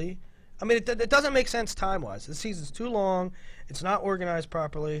benefit, really. I mean, it doesn't make sense time-wise. The season's too long. It's not organized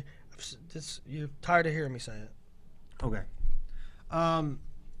properly. You're tired of hearing me say it. Okay.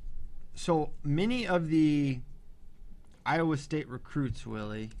 So many of the Iowa State recruits,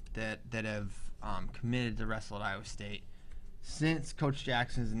 Willie, that have committed to wrestle at Iowa State since Coach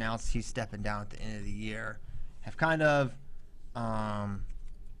Jackson's announced he's stepping down at the end of the year have kind of,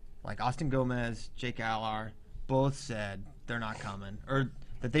 like Austin Gomez, Jake Allar, both said they're not coming, or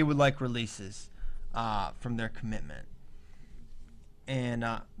that they would like releases from their commitment. And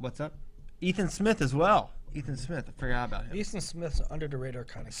what's up? Ethan Smith as well. Ethan Smith, I forgot about him. Ethan Smith's under the radar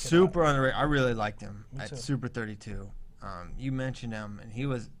kind of kid. Super underrated. I really liked him at too. Super 32. You mentioned him, and he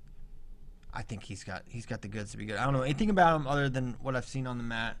was. I think he's got the goods to be good. I don't know anything about him other than what I've seen on the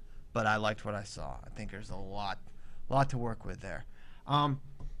mat, but I liked what I saw. I think there's a lot to work with there.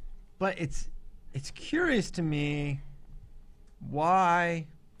 But it's curious to me why.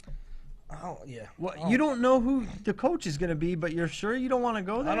 Oh yeah. You don't know who the coach is going to be, but you're sure you don't want to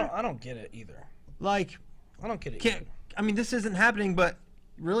go there? I don't get it either. Like, I don't get it either. I mean, this isn't happening, but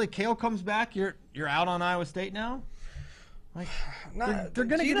really, Kale comes back. You're out on Iowa State now. Like, they're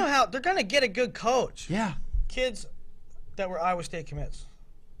gonna. They're gonna get a good coach? Yeah. Kids that were Iowa State commits.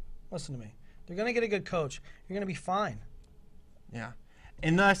 Listen to me. They're gonna get a good coach. You're gonna be fine. Yeah.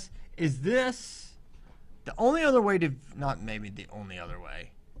 And thus, is this the only other way to, not maybe the only other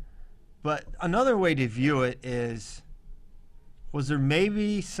way, but another way to view it is, was there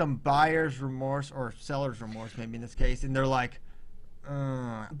maybe some buyer's remorse or seller's remorse, maybe in this case, and they're like,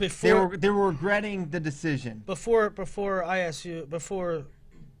 they were regretting the decision before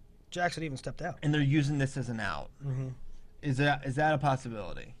Jackson even stepped out, and they're using this as an out. Mm-hmm. Is that a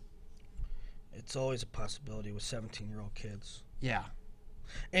possibility? It's always a possibility with 17-year-old kids. Yeah,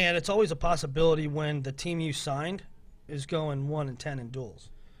 and it's always a possibility when the team you signed is going 1-10 in duels.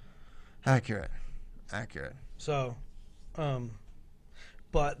 Accurate. So,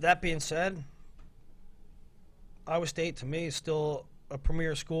 but that being said, Iowa State to me is still a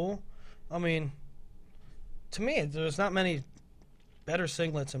premier school. I mean, to me, there's not many better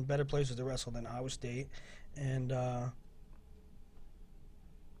singlets and better places to wrestle than Iowa State. And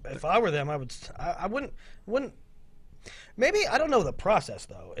if I were them, I wouldn't Maybe, I don't know the process,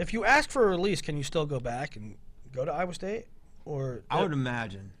 though. If you ask for a release, can you still go back and go to Iowa State? Or I would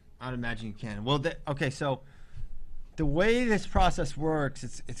imagine. You can. Well, okay, so the way this process works,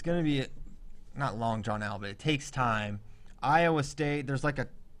 it's going to be not long drawn out, but it takes time. Iowa State, there's like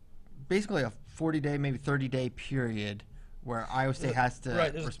basically a 40-day, maybe 30-day period where Iowa State has to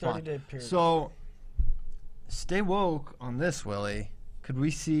there's respond. a 30-day period. So stay woke on this, Willie. Could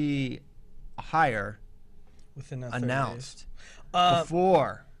we see a hire within that 30 announced days.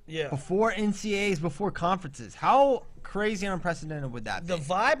 before NCAAs, before conferences? How crazy and unprecedented would that be? The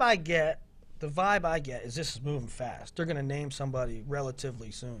vibe I get is this is moving fast. They're going to name somebody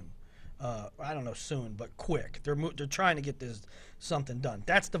relatively soon. I don't know soon, but quick. They're trying to get this something done.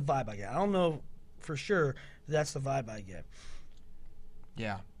 That's the vibe I get. I don't know for sure. That's the vibe I get.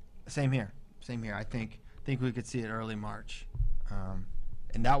 Yeah, same here. I think we could see it early March,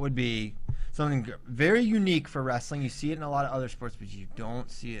 and that would be something very unique for wrestling. You see it in a lot of other sports, but you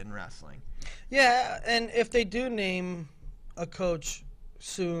don't see it in wrestling. Yeah, and if they do name a coach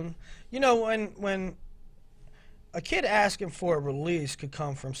soon, when a kid asking for a release could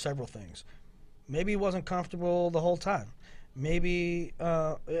come from several things. Maybe he wasn't comfortable the whole time. Maybe,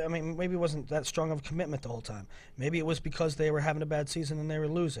 maybe it wasn't that strong of a commitment the whole time. Maybe it was because they were having a bad season and they were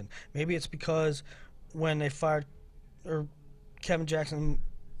losing. Maybe it's because when they fired Kevin Jackson,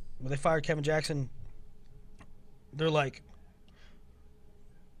 they're like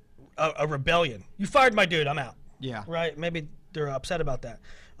a rebellion. You fired my dude, I'm out. Yeah. Right? Maybe they're upset about that.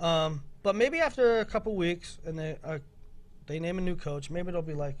 But maybe after a couple weeks and they name a new coach, maybe they'll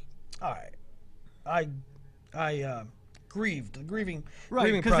be like, all right, I grieved. The grieving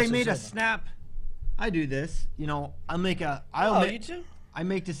because process they made a over. snap. I do this, you too? I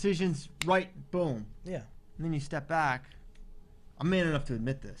make decisions right, boom. Yeah. And then you step back. I'm man enough to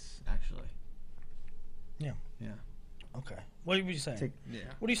admit this, actually. Yeah. Yeah. Okay. What are you saying? Yeah.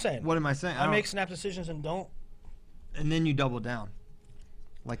 What are you saying? What am I saying? I make snap decisions and don't. And then you double down.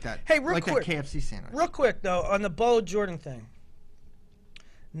 Like that. Hey, real like quick. That KFC sandwich. Real quick, though, on the Bo Jordan thing.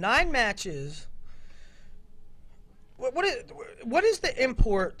 9 matches. What is the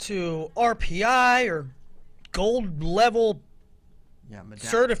import to RPI or gold level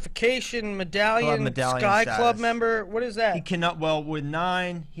certification medallion Sky status. Club member? What is that? He cannot. Well, with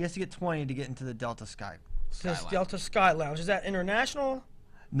 9, he has to get 20 to get into the Delta Sky. This Delta Sky Lounge, is that international?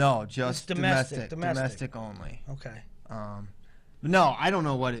 No, just domestic. Domestic only. Okay. No, I don't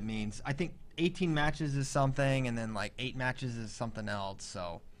know what it means. I think 18 matches is something, and then like 8 matches is something else.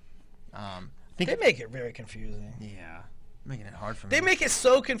 So, they make it very confusing. Yeah, making it hard for me. They make it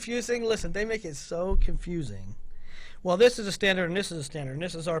so confusing. Listen, they make it so confusing. Well, this is a standard, and this is a standard, and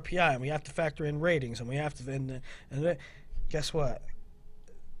this is RPI, and we have to factor in ratings, and we have to. And guess what?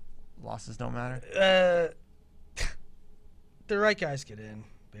 Losses don't matter. The right guys get in,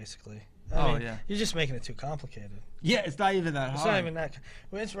 basically. I mean, you're just making it too complicated. Yeah, it's not even that hard. It's not even that.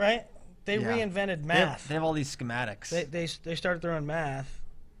 Well, it's right. They reinvented math. They have all these schematics. They started their own math.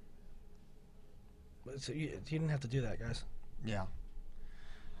 So you didn't have to do that, guys. Yeah.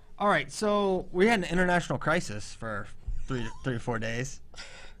 All right, so we had an international crisis for 3 or 4 days.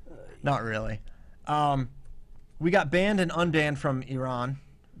 Not really. We got banned and unbanned from Iran,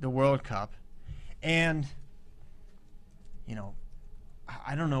 the World Cup, and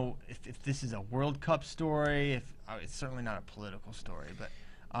I don't know if this is a World Cup story. It's certainly not a political story, but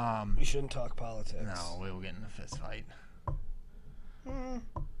we shouldn't talk politics. No, we will get in a fist fight.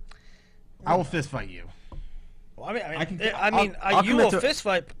 I will fist fight you. Well, I'll you will fist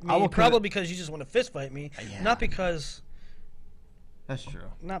fight me probably because you just want to fist fight me, yeah. not because. That's true.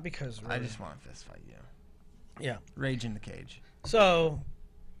 Not because. I just want to fist fight you. Yeah. Rage in the cage. So,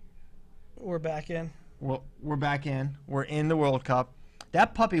 we're back in. Well, we're back in. We're in the World Cup.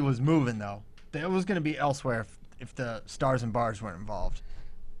 That puppy was moving, though. It was going to be elsewhere if the Stars and Bars weren't involved.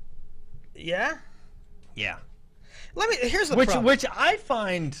 Yeah? Yeah. Here's the problem. Which I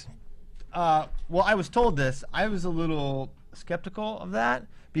find, I was told this. I was a little skeptical of that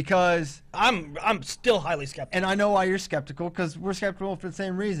because... I'm still highly skeptical. And I know why you're skeptical, because we're skeptical for the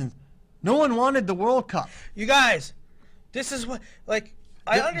same reasons. No one wanted the World Cup. You guys, this is what,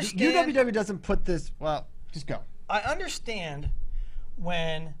 I understand... UWW doesn't put this... Well, just go. I understand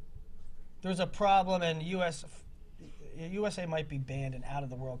when there's a problem and USA might be banned and out of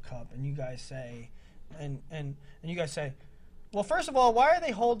the World Cup, and you guys say, and you guys say, well, first of all, why are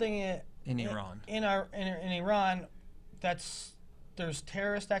they holding it in Iran? In Iran, there's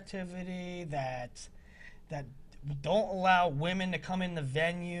terrorist activity that don't allow women to come in the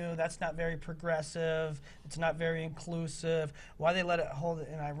venue. That's not very progressive. It's not very inclusive. Why they let it hold it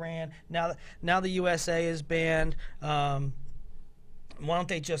in Iran? Now the USA is banned. Why don't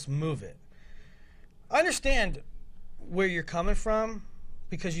they just move it? I understand where you're coming from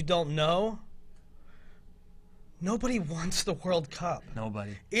because you don't know. Nobody wants the World Cup.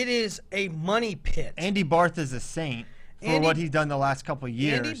 Nobody. It is a money pit. Andy Barth is a saint for what he's done the last couple of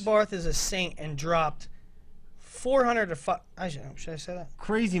years. Andy Barth is a saint and dropped 400 to 5. Should I say that?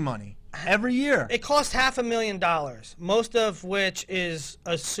 Crazy money every year. It cost $500,000, most of which is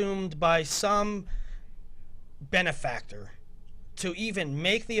assumed by some benefactor to even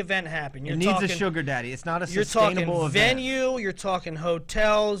make the event happen. It needs a sugar daddy. It's not a sustainable You're talking event. venue, you're talking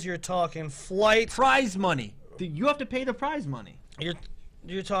hotels, you're talking flights. Prize money. You have to pay the prize money. You're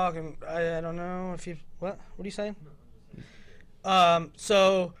talking. I don't know if you what are you saying?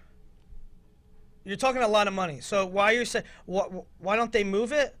 So you're talking a lot of money. So why don't they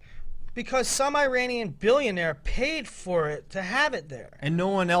move it? Because some Iranian billionaire paid for it to have it there. And no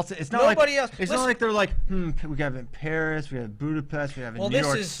one else. It's not Nobody like, else. It's not like they're like, we have it in Paris, we have Budapest, we have in New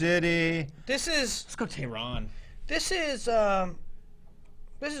York City. Let's go Tehran. This is a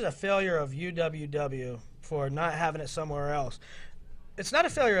failure of UWW for not having it somewhere else. It's not a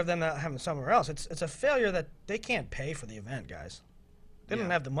failure of them not having it somewhere else. It's a failure that they can't pay for the event, guys. They don't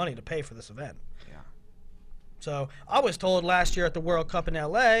have the money to pay for this event. Yeah. So I was told last year at the World Cup in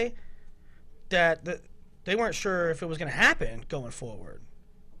LA that they weren't sure if it was going to happen going forward.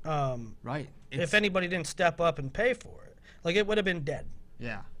 Right. If anybody didn't step up and pay for it, like it would have been dead.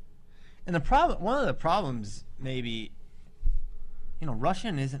 Yeah. And one of the problems maybe, Russia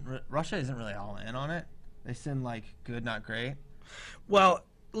isn't really all in on it. They send like good, not great. Well,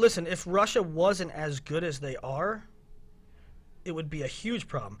 listen, if Russia wasn't as good as they are, it would be a huge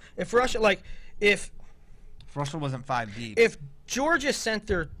problem. If Russia wasn't 5 deep. If Georgia sent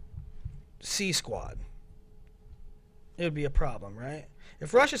their C squad, it would be a problem, right?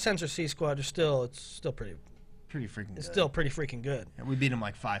 If Russia sends their C squad, it's still pretty freaking good. It's still pretty freaking good. And we beat them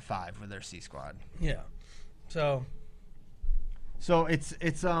like 5-5 with their C squad. Yeah. So it's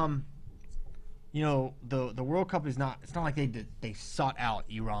the World Cup is not. It's not like they sought out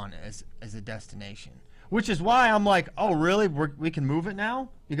Iran as a destination, which is why I'm like, oh really? We can move it now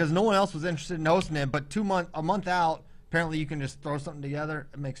because no one else was interested in hosting it. But a month out, apparently you can just throw something together.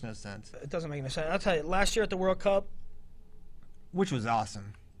 It makes no sense. It doesn't make any sense. I'll tell you, last year at the World Cup, which was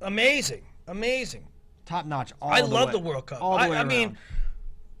awesome, amazing, top notch. I love the World Cup. I mean,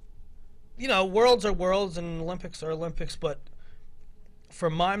 worlds are worlds and Olympics are Olympics, but for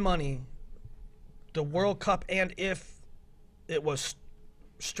my money, the World Cup, and if it was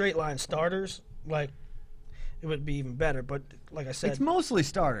straight line starters, like it would be even better. But like I said, it's mostly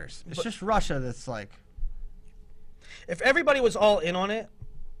starters. It's just Russia that's like. If everybody was all in on it,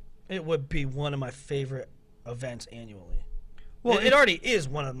 it would be one of my favorite events annually. Well, it already is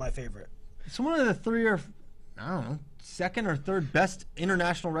one of my favorite. It's one of the second or third best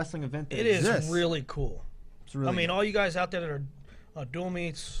international wrestling event that exists. It is really cool. It's really good. All you guys out there that are dual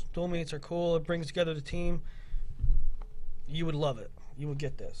meets are cool. It brings together the team. You would love it. You would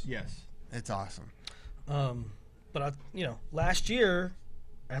get this. Yes, it's awesome. But last year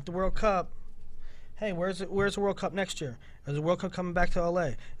at the World Cup, hey, where's the World Cup next year? Is the World Cup coming back to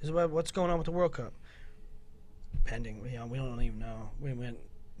LA? What's going on with the World Cup? Pending, we don't even know.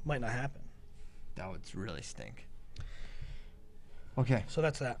 Might not happen. That would really stink. Okay. So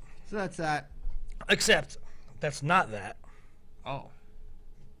that's that. Except that's not that. Oh.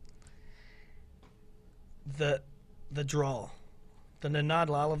 The draw, the Nenad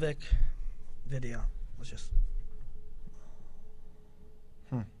Lalovic video was just.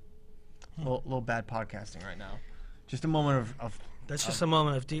 Little bad podcasting right now. Just a moment of. That's just a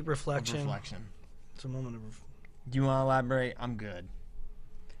moment of deep reflection. It's a moment of. Do you want to elaborate? I'm good.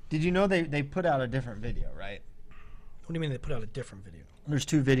 Did you know they put out a different video, right? What do you mean they put out a different video? There's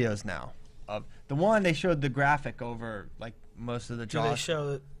 2 videos now. Of the one they showed the graphic over like most of the jaws. Do they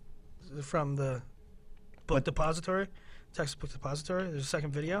show it from the book depository, textbook depository? There's a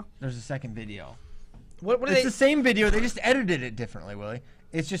second video. There's a second video. It's the same video. They just edited it differently, Willie.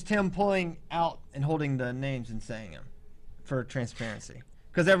 It's just him pulling out and holding the names and saying them for transparency.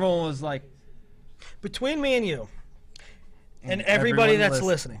 Because everyone was like, between me and you, and everybody that's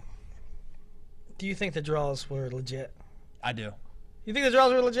listening, do you think the draws were legit? I do. You think the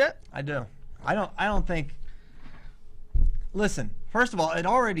draws were legit? I do. I don't think. Listen, first of all, it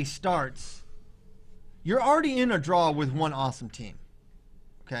already starts. You're already in a draw with one awesome team.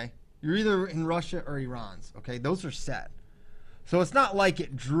 Okay? You're either in Russia or Iran's. Okay? Those are set. So it's not like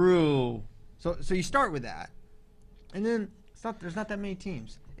it drew. So you start with that. And then there's not that many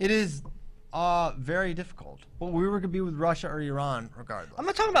teams. It is very difficult. Well, we were going to be with Russia or Iran regardless. I'm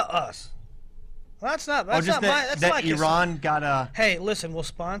not talking about us. That's not. That's just not my. That's not Iran got a. Hey, listen. We'll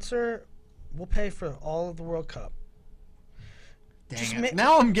pay for all of the World Cup. Dang it.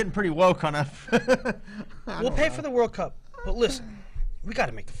 Now I'm getting pretty woke on it. We'll pay for the World Cup, but listen, we got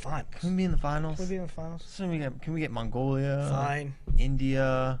to make the finals. Can we be in the finals? Can we be in the finals? So can we get Mongolia? Fine.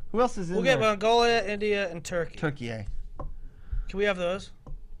 India. Who else is in there? We'll get Mongolia, India, and Turkey. Turkey, Can we have those?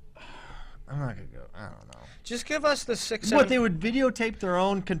 I'm not gonna go. I don't know. Just give us the 6, 7. What, they would videotape their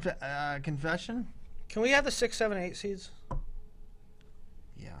own confession? Can we have the 6, 7, 8 seeds?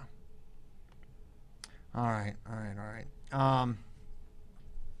 Yeah. All right.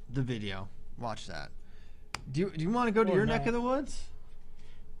 The video. Watch that. Do you want to go to your neck of the woods?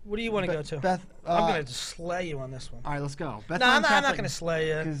 What do you want to go to? Beth, I'm gonna slay you on this one. All right, let's go. No, I'm not gonna slay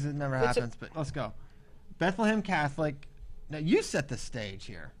you because it never happens. But let's go. Bethlehem Catholic. Now you set the stage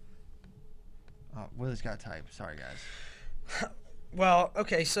here. Oh, Willie's got to type. Sorry, guys. Well,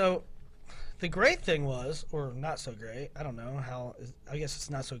 okay, so the great thing was, or not so great, I don't know how, I guess it's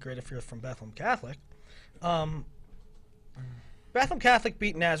not so great if you're from Bethlehem Catholic. Bethlehem Catholic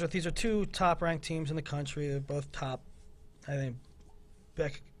beat Nazareth. These are two top-ranked teams in the country. They're both top. I think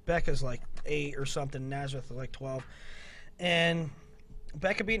Becca's like 8 or something. Nazareth is like 12. And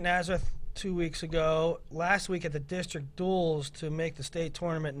Becca beat Nazareth 2 weeks ago. Last week at the district duels to make the state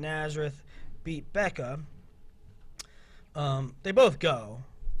tournament, Nazareth beat Becca. They both go,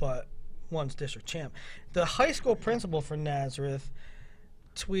 but one's district champ. The high school principal for Nazareth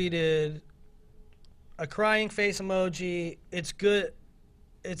tweeted a crying face emoji. It's good.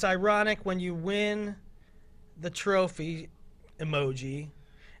 It's ironic when you win the trophy emoji,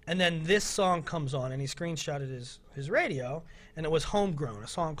 and then this song comes on, and he screenshotted his radio, and it was Homegrown, a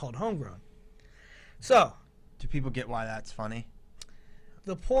song called Homegrown. So, do people get why that's funny?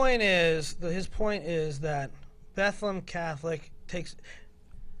 The point is, his point is that Bethlehem Catholic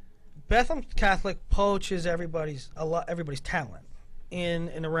poaches everybody's talent in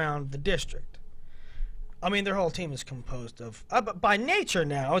and around the district. I mean, their whole team is composed of by nature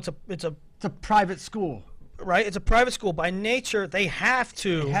now. It's a private school, right? It's a private school. By nature, they have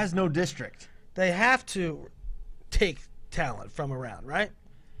to. It has no district. They have to take talent from around, right?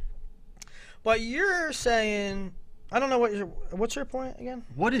 But you're saying, I don't know what's your point again?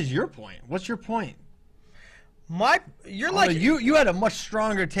 What is your point? What's your point? You had a much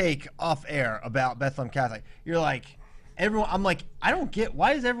stronger take off air about Bethlehem Catholic. You're like, everyone. I'm like, I don't get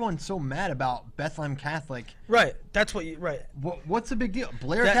why is everyone so mad about Bethlehem Catholic? Right. That's what you right. What's the big deal?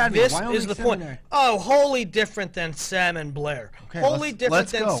 Blair Academy. This Wyoming is the Seminary. point. Oh, wholly different than Sam and Blair. Okay, wholly different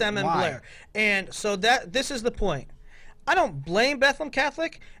than go. Sam and Why? Blair. And so this is the point. I don't blame Bethlehem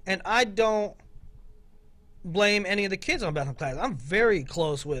Catholic, and I don't blame any of the kids on Bethlehem Catholic. I'm very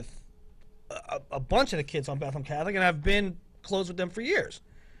close with a bunch of the kids on Bethlehem Catholic, and I've been close with them for years.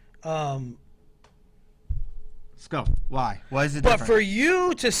 Let's go. Why? Why is it But different? for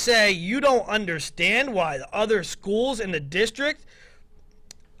you to say you don't understand why the other schools in the district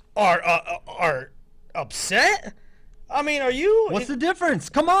are upset? I mean, are you? What's the difference?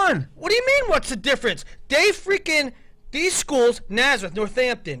 Come on. What do you mean? What's the difference? These schools, Nazareth,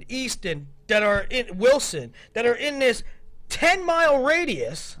 Northampton, Easton, that are in Wilson, that are in this 10-mile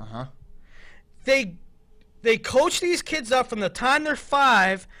radius. They coach these kids up from the time they're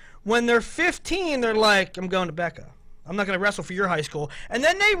 5. When they're 15, they're like, I'm going to Becca. I'm not going to wrestle for your high school. And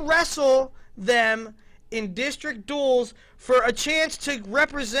then they wrestle them in district duels for a chance to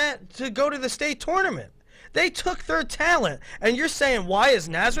go to the state tournament. They took their talent. And you're saying, why is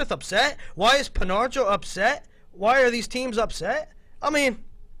Nazareth upset? Why is Penarjo upset? Why are these teams upset? I mean,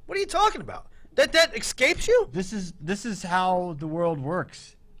 what are you talking about? That escapes you? This is how the world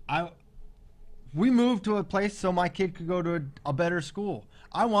works. We moved to a place so my kid could go to a better school.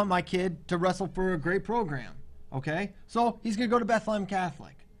 I want my kid to wrestle for a great program. Okay? So he's going to go to Bethlehem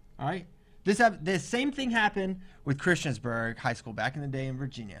Catholic. All right? The same thing happened with Christiansburg High School back in the day in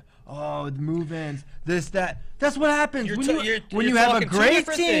Virginia. Oh, the move-ins, this, that. That's what happens when you have a great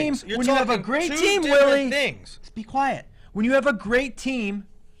team. When you have a great team, Willie. Just be quiet. When you have a great team,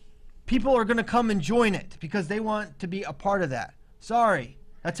 people are going to come and join it because they want to be a part of that. Sorry.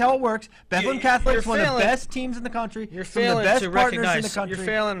 That's how it works. Bethlehem Catholic is one of the best teams in the country. You're some of the failing best to partners in the recognize. country. You're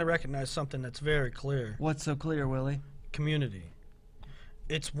failing to recognize something that's very clear. What's so clear, Willie? Community.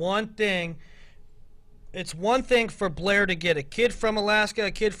 It's one thing. It's one thing for Blair to get a kid from Alaska,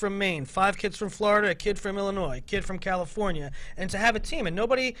 a kid from Maine, 5 kids from Florida, a kid from Illinois, a kid from California, and to have a team. And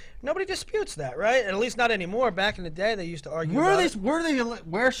nobody disputes that, right? At least not anymore. Back in the day, they used to argue.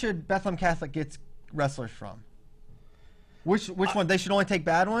 Where should Bethlehem Catholic get wrestlers from? Which one? They should only take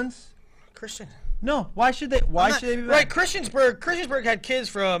bad ones? Christian. No. Why should they? Why should they be bad? Right, Christiansburg had kids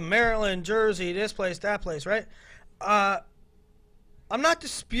from Maryland, Jersey, this place, that place, right? I'm not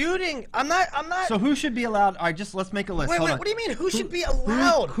disputing. I'm not. So who should be allowed? All right, just let's make a list. Wait, Hold wait. on. What do you mean? Who should be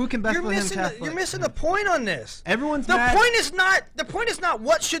allowed? Who can Bethlehem Catholic? You're missing the point on this. Everyone's the mad. point is not. The point is not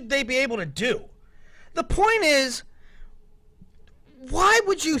what should they be able to do. The point is, why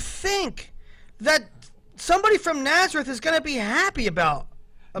would you think that somebody from Nazareth is going to be happy about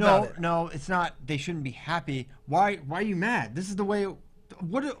it? No, it's not. They shouldn't be happy. Why are you mad? This is the way.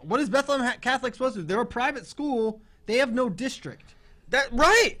 What is Bethlehem Catholic supposed to do? They're a private school. They have no district. That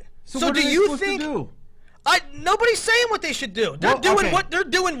right. So what do are they you supposed think? To do? Nobody's saying what they should do. They're doing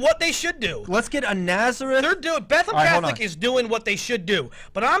what they should do. Let's get a Nazareth. They're doing Bethlehem All right, Catholic is doing what they should do.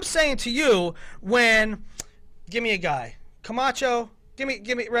 But I'm saying to you, give me a guy, Camacho. Give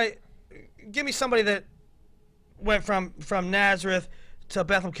me somebody that went from Nazareth to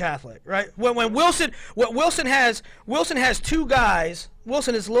Bethlehem Catholic, right? When Wilson has two guys.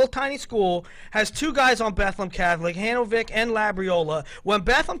 Wilson is a little tiny school, has two guys on Bethlehem Catholic, Hanovic and Labriola. When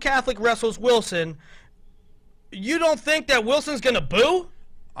Bethlehem Catholic wrestles Wilson, you don't think that Wilson's gonna boo?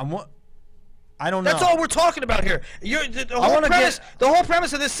 I don't know. That's all we're talking about here. The whole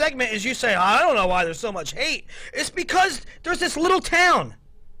premise of this segment is you say, I don't know why there's so much hate. It's because there's this little town,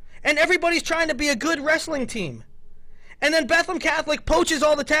 and everybody's trying to be a good wrestling team. And then Bethlehem Catholic poaches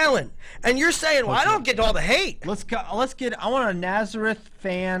all the talent. And you're saying, well, I don't get all the hate. I want a Nazareth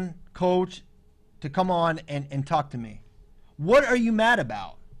fan coach to come on and talk to me. What are you mad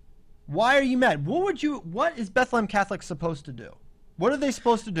about? Why are you mad? What is Bethlehem Catholic supposed to do? What are they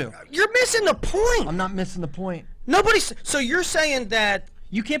supposed to do? You're missing the point. I'm not missing the point. So you're saying that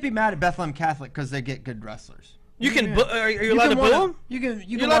you can't be mad at Bethlehem Catholic because they get good wrestlers. Are you allowed to boo them? You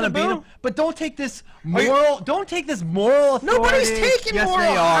can allowed to beat them, but don't take this moral. Don't take this moral authority. Nobody's taking yes,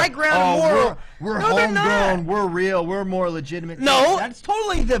 moral high ground. Moral. We're no, homegrown. We're real. We're more legitimate. No, that's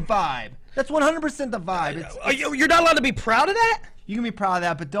totally the vibe. That's 100% the vibe. You're not allowed to be proud of that. You can be proud of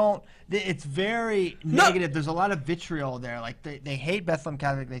that, but don't. It's very negative. There's a lot of vitriol there. Like they hate Bethlehem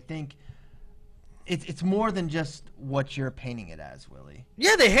Catholic. They think it's more than just what you're painting it as, Willie.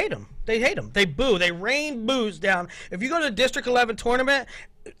 Yeah, they hate him. They boo. They rain boos down. If you go to the District 11 tournament,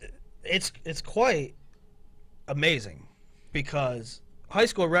 it's quite amazing because high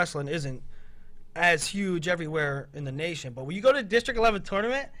school wrestling isn't as huge everywhere in the nation. But when you go to the District 11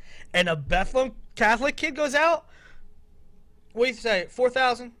 tournament and a Bethlehem Catholic kid goes out, what do you say,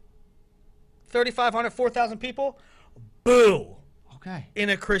 4,000? 3,500, 4,000 people? Boo. Okay. In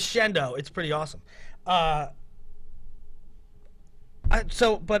a crescendo. It's pretty awesome. But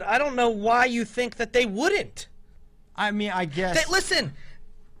I don't know why you think that they wouldn't. I mean, I guess. Listen,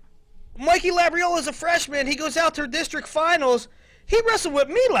 Mikey Labriola is a freshman. He goes out to district finals. He wrestled with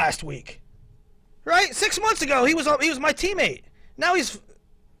me last week. Right? 6 months ago, he was my teammate. Now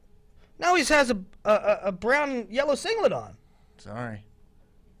he has a brown and yellow singlet on. Sorry.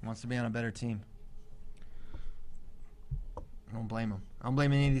 Wants to be on a better team. I don't blame him. I don't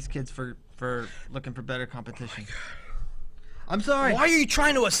blame any of these kids for looking for better competition. I'm sorry. Why are you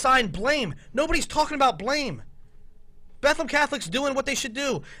trying to assign blame? Nobody's talking about blame. Bethlehem Catholic's doing what they should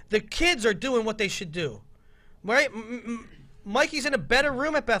do. The kids are doing what they should do. Right? Mikey's in a better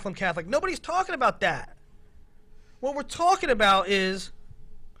room at Bethlehem Catholic. Nobody's talking about that. What we're talking about is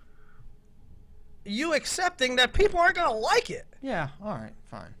you accepting that people aren't going to like it. Yeah, all right,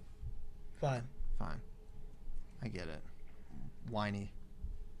 fine. Fine. I get it. Whiny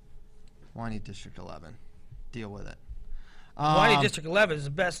District 11. Deal with it. Whiny District 11 is the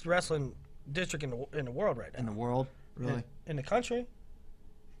best wrestling district in the world right now. In the world? Really? In the country?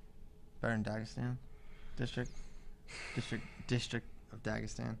 Better than Dagestan? District of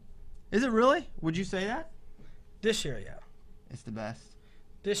Dagestan. Is it really? Would you say that? This year, yeah. It's the best?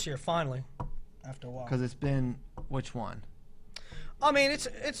 This year, finally, after a while. Because it's been which one? I mean, it's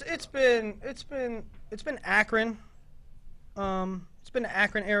been Akron. It's been the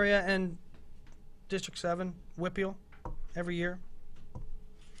Akron area and District 7, Whippeal, every year.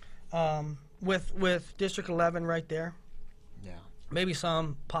 With District 11 right there. Yeah. Maybe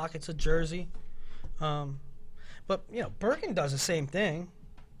some pockets of Jersey. But, Bergen does the same thing.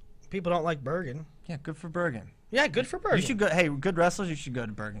 People don't like Bergen. Yeah, good for Bergen. Yeah, good for Bergen. You should go. Hey, good wrestlers. You should go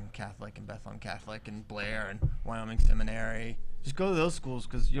to Bergen Catholic and Bethlehem Catholic and Blair and Wyoming Seminary. Just go to those schools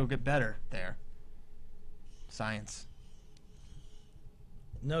because you'll get better there. Science.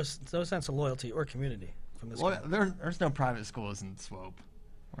 No sense of loyalty or community from this. Well, there's no private schools in Swope,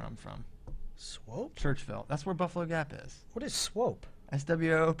 where I'm from. Swope? Churchville. That's where Buffalo Gap is. What is Swope?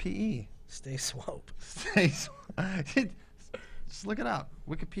 SWOPE. Stay Swope. Stay. Just look it up.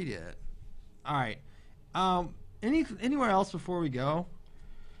 Wikipedia it. All right. Anywhere else before we go?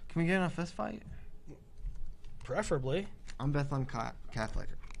 Can we get in a fist fight? Preferably. I'm Bethlehem Catholic.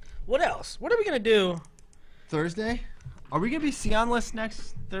 What else? What are we gonna do? Thursday? Are we gonna be Sion-less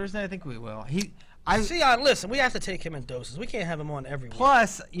next Thursday? I think we will. Listen, we have to take him in doses. We can't have him on every week.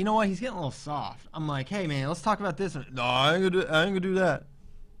 Plus, you know what? He's getting a little soft. I'm like, hey man, let's talk about this. No, I ain't gonna do that.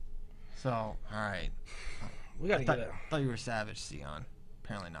 So, all right. We gotta get it. Thought you were savage, Sion.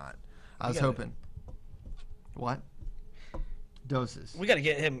 Apparently not. I was gotta- hoping. What? Doses. We gotta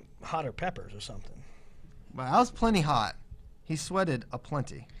get him hotter peppers or something. But I was plenty hot. He sweated a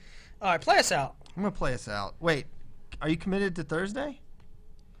plenty. All right, play us out. I'm gonna play us out. Wait, are you committed to Thursday?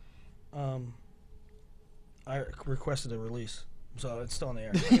 I requested a release, so it's still in the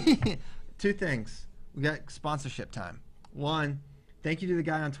air. Two things. We got sponsorship time. One, thank you to the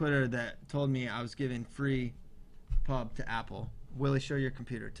guy on Twitter that told me I was giving free pub to Apple. Willie, show your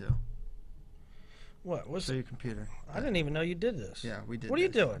computer too. What? Show your computer. I didn't even know you did this. Yeah, we did. What are you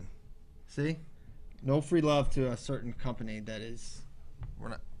this. doing? See? No free love to a certain company that is. We're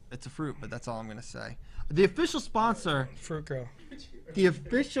not. It's a fruit, but that's all I'm gonna say. The official sponsor. Fruit Girl. The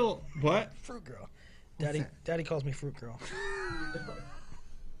official what? Fruit Girl. What's Daddy. that? Daddy calls me Fruit Girl.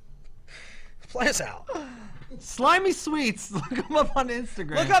 Play us out. Slimy Sweets. Look them up on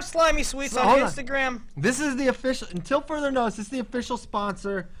Instagram. Look up Slimy Sweets on hold on. Instagram. This is the official. Until further notice, this is the official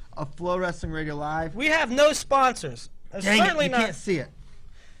sponsor of Flow Wrestling Radio Live. We have no sponsors. Dang it, Certainly you not. can't see it.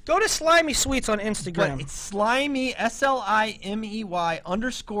 Go to Slimy Sweets on Instagram. But it's slimy, SLIMEY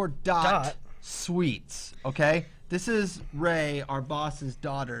 _ dot sweets. Okay, this is Ray, our boss's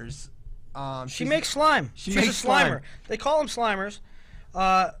daughter's. She makes slime. She She's makes a slimer. slime. They call them slimers.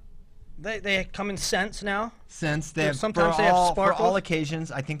 They come in scents now. Since they have Sometimes for they have all, for sparkles. all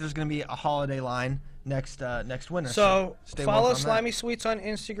occasions, I think there's going to be a holiday line next winter. So stay follow woke on that. Slimy Sweets on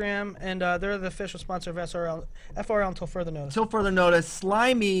Instagram, and they're the official sponsor of FRL until further notice. Until further notice,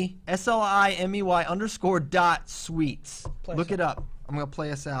 slimy, SLIMEY _ dot sweets. Play Look us it up. I'm going to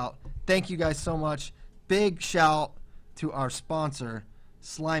play us out. Thank you guys so much. Big shout to our sponsor,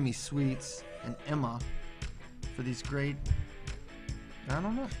 Slimy Sweets, and Emma for these great, I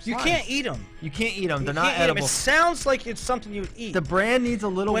don't know. You slimes. can't eat them. You can't eat them. They're not It edible. sounds like it's something you would eat. The brand needs a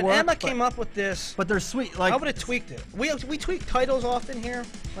little when work. Emma but, came up with this, but they're sweet. I Like would have tweaked it. We tweak titles often here,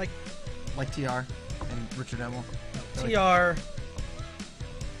 like TR and Richard Emmel. TR.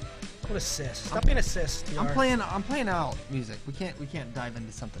 What a sis! Stop being a sis, TR. I'm playing out music. We can't dive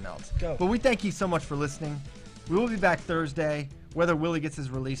into something else. Go. But we thank you so much for listening. We will be back Thursday, whether Willie gets his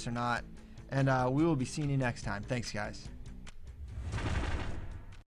release or not, and we will be seeing you next time. Thanks, guys.